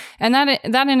do? And that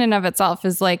in and of itself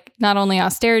is like not only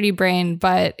austerity brain,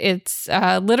 but it's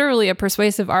literally a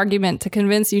persuasive argument to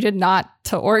convince you not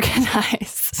to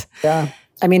organize. Yeah.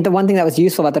 I mean, the one thing that was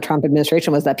useful about the Trump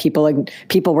administration was that people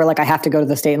were like, I have to go to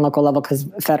the state and local level because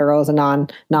federal is a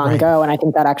non-go. Right. And I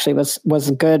think that actually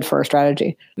was good for a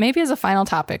strategy. Maybe as a final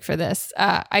topic for this,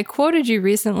 I quoted you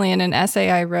recently in an essay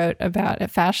I wrote about a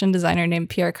fashion designer named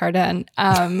Pierre Cardin.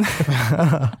 And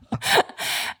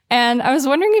I was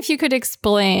wondering if you could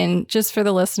explain, just for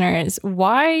the listeners,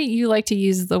 why you like to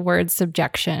use the word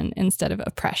subjection instead of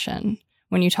oppression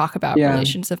when you talk about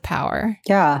relations of power.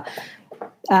 Yeah.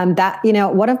 That, you know,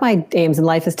 one of my aims in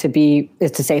life is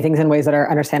to say things in ways that are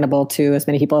understandable to as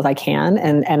many people as I can.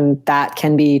 And that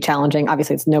can be challenging.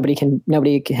 Obviously nobody can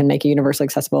make a universally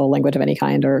accessible language of any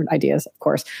kind or ideas, of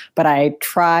course, but I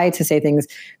try to say things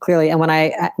clearly. And when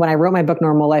I wrote my book,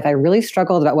 Normal Life, I really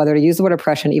struggled about whether to use the word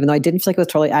oppression, even though I didn't feel like it was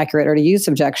totally accurate, or to use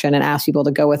subjection and ask people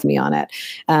to go with me on it.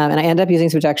 And I ended up using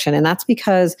subjection. And that's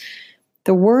because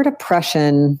the word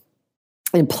oppression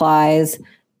implies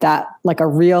that like a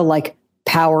real, like,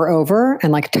 power over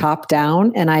and like top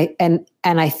down. And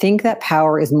I think that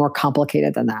power is more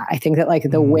complicated than that. I think that like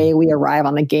the way we arrive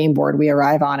on the game board we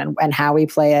arrive on and how we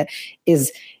play it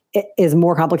is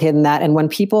more complicated than that. And when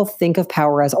people think of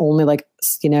power as only like,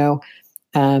 you know,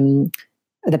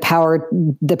 the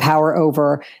power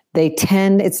over,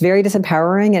 it's very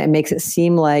disempowering, and it makes it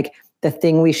seem like the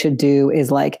thing we should do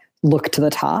is like look to the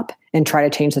top and try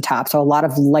to change the top. So a lot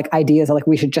of like ideas are like,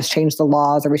 we should just change the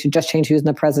laws, or we should just change who's in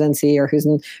the presidency or who's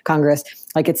in Congress.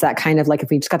 Like it's that kind of like, if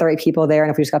we just got the right people there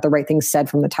and if we just got the right things said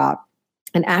from the top.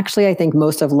 And actually, I think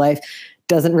most of life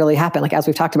doesn't really happen. Like, as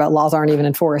we've talked about, laws aren't even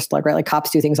enforced. Like, right, like cops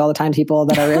do things all the time to people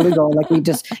that are illegal. Like we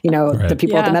just, you know, the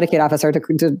people at the Medicaid office are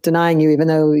denying you, even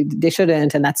though they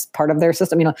shouldn't. And that's part of their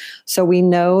system, you know? So we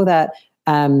know that,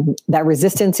 that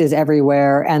resistance is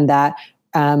everywhere, and that,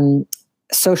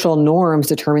 social norms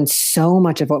determine so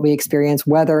much of what we experience,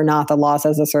 whether or not the law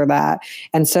says this or that.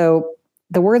 And so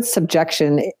the word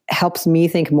subjection helps me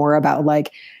think more about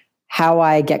like how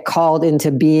I get called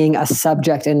into being a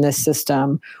subject in this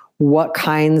system, what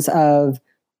kinds of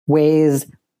ways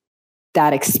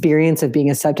that experience of being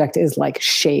a subject is like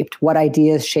shaped, what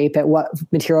ideas shape it, what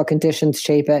material conditions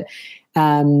shape it.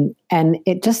 And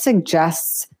it just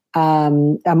suggests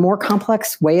a more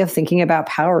complex way of thinking about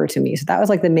power to me. So that was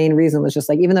like the main reason, was just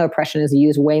like, even though oppression is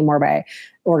used way more by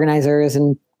organizers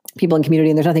and people in community,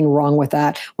 and there's nothing wrong with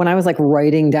that. When I was like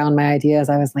writing down my ideas,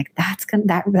 I was like,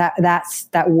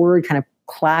 that word kind of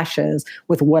clashes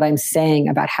with what I'm saying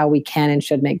about how we can and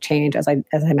should make change, as I'm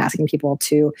asking people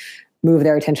to move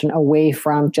their attention away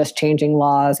from just changing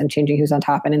laws and changing who's on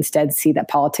top, and instead see that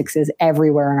politics is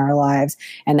everywhere in our lives,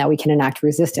 and that we can enact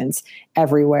resistance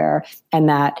everywhere. And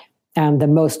that the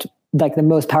most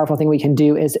powerful thing we can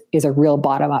do is a real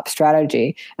bottom-up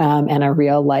strategy, and a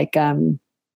real like a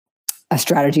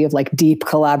strategy of like deep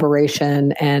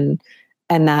collaboration, and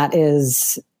that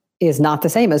is not the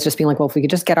same as just being like, well, if we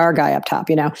could just get our guy up top,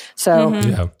 you know? So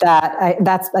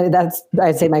that's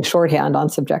I'd say my shorthand on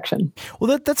subjection.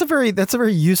 Well, that's a very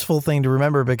useful thing to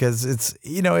remember, because it's,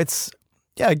 you know,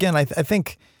 again, I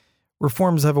think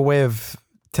reforms have a way of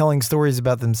telling stories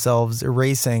about themselves,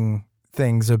 erasing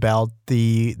things about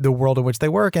the world in which they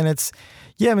work. And it's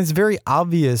very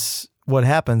obvious what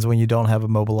happens when you don't have a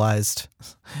mobilized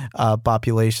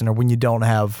population, or when you don't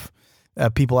have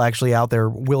people actually out there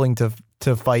willing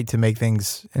to fight to make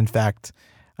things, in fact,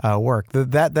 work.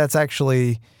 That's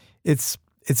actually, it's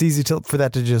easy for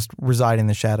that to just reside in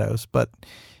the shadows, but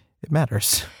it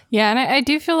matters. Yeah, and I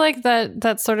do feel like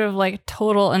that sort of like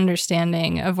total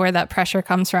understanding of where that pressure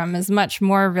comes from is much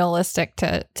more realistic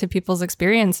to people's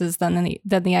experiences than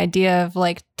the idea of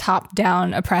like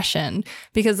top-down oppression,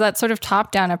 because that sort of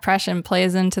top-down oppression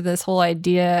plays into this whole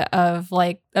idea of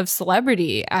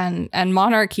celebrity and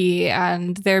monarchy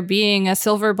and there being a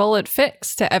silver bullet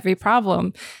fix to every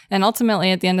problem. And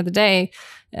ultimately, at the end of the day,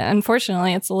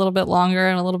 unfortunately, it's a little bit longer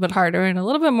and a little bit harder and a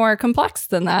little bit more complex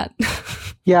than that.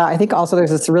 Yeah, I think also there's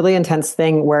this really intense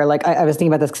thing where like I was thinking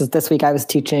about this because this week I was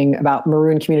teaching about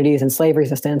maroon communities and slave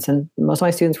resistance. And most of my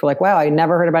students were like, wow, I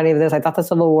never heard about any of this. I thought the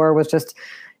Civil War was just,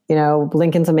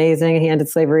 Lincoln's amazing. He ended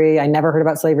slavery. I never heard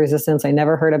about slave resistance. I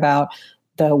never heard about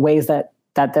the ways that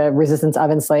the resistance of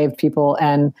enslaved people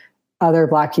and other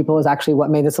Black people is actually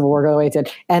what made the Civil War go the way it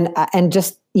did. And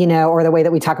just, or the way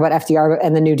that we talk about FDR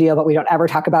and the New Deal, but we don't ever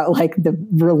talk about like the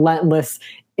relentless,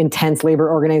 intense labor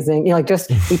organizing.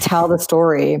 We tell the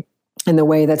story in the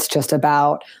way that's just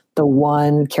about the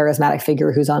one charismatic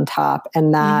figure who's on top.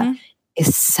 And that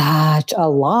is such a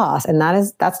loss. And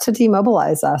that's to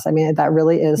demobilize us. I mean, that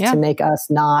really is to make us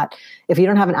not, if you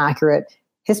don't have an accurate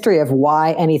history of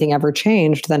why anything ever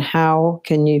changed, then how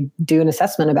can you do an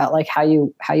assessment about like how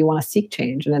you want to seek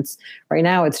change? And it's right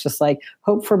now it's just like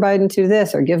hope for Biden to do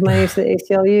this or give money to the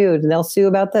ACLU and they'll sue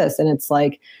about this. And it's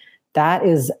like,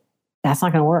 that's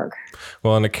not going to work.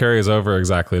 Well, and it carries over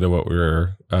exactly to what we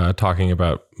were talking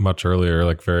about much earlier,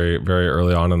 like very, very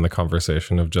early on in the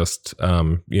conversation of just,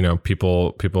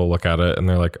 people look at it and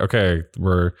they're like, okay,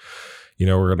 we'll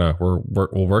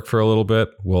work for a little bit.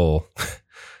 We'll,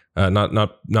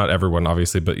 not everyone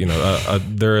obviously, but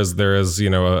there is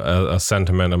a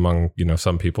sentiment among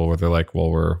some people where they're like,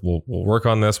 well, we'll work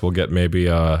on this, we'll get maybe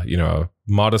a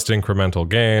modest incremental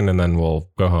gain, and then we'll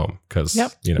go home because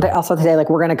But also today, like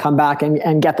we're going to come back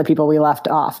and get the people we left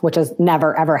off, which is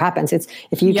never ever happens. It's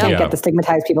if you can't get the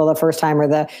stigmatized people the first time or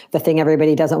the thing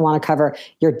everybody doesn't want to cover,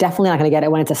 you're definitely not going to get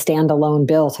it when it's a standalone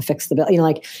bill to fix the bill.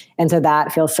 And so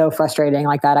that feels so frustrating.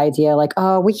 Like that idea, like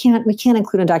we can't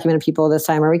include undocumented people this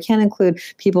time, or we can't include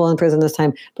people in prison this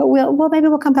time, but maybe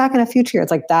we'll come back in a future year.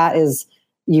 It's like that is.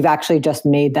 You've actually just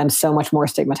made them so much more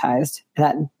stigmatized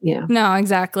that, No,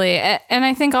 exactly. And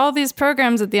I think all these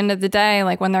programs at the end of the day,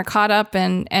 like when they're caught up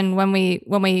and when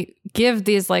we give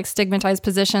these like stigmatized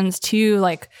positions to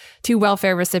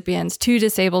welfare recipients, to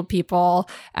disabled people,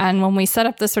 and when we set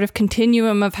up this sort of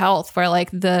continuum of health where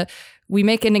like we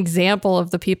make an example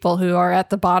of the people who are at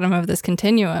the bottom of this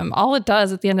continuum, all it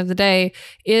does at the end of the day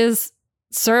is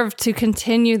serve to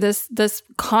continue this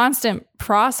constant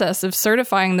process of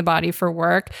certifying the body for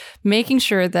work, making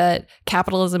sure that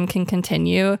capitalism can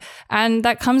continue. And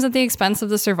that comes at the expense of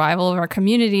the survival of our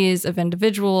communities, of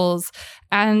individuals.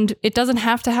 And it doesn't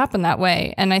have to happen that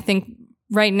way. And I think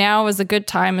right now is a good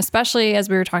time, especially as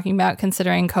we were talking about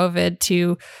considering COVID,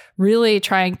 to really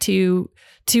trying to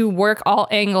work all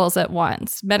angles at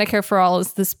once. Medicare for All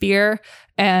is the spear,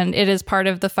 and it is part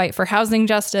of the fight for housing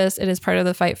justice. It is part of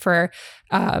the fight for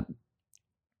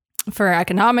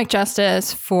economic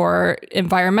justice, for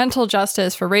environmental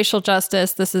justice, for racial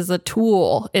justice. This is a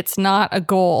tool. It's not a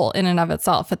goal in and of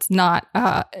itself. It's not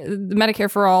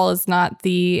Medicare for All is not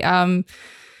the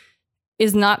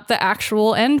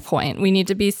actual end point. We need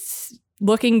to be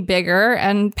looking bigger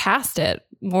and past it,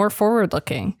 more forward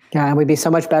looking. Yeah, and we'd be so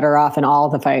much better off in all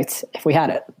the fights if we had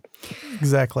it.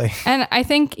 Exactly. And I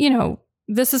think,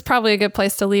 this is probably a good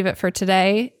place to leave it for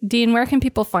today. Dean, where can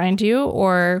people find you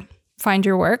or find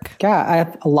your work? Yeah, I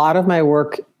have a lot of my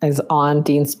work is on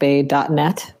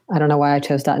deanspade.net. I don't know why I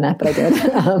chose .net, but I did.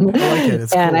 I like it.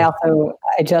 It's and cool.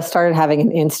 I just started having an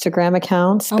Instagram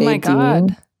account. Spade oh my God.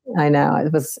 Dean. I know I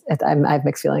have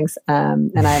mixed feelings.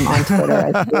 And I'm on Twitter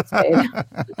as Spade.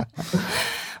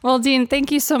 Well, Dean,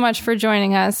 thank you so much for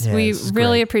joining us. Yeah, we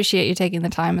really appreciate you taking the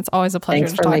time. It's always a pleasure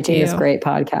to talk to you. Thanks for making this great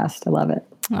podcast. I love it.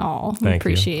 Oh, we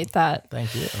appreciate that.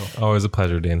 Thank you. Always a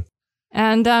pleasure, Dean.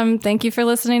 And thank you for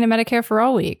listening to Medicare for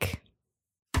All Week.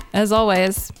 As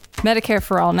always, Medicare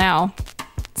for All now.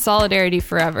 Solidarity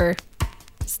forever.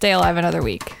 Stay alive another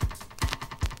week.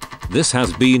 This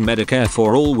has been Medicare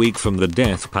for All Week from the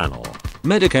Death Panel.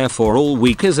 Medicare for All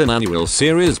Week is an annual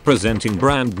series presenting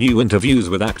brand new interviews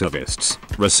with activists,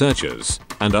 researchers,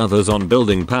 and others on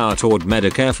building power toward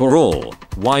Medicare for All,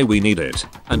 why we need it,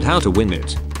 and how to win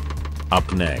it.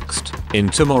 Up next, in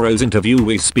tomorrow's interview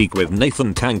we speak with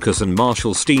Nathan Tankus and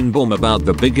Marshall Steenbaum about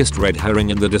the biggest red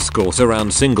herring in the discourse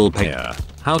around single payer.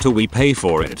 How do we pay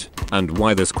for it? And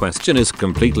why this question is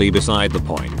completely beside the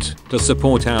point. To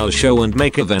support our show and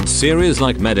make event series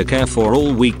like Medicare for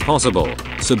All Week possible,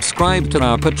 subscribe to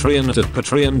our Patreon at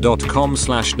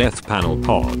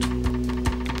patreon.com/deathpanelpod.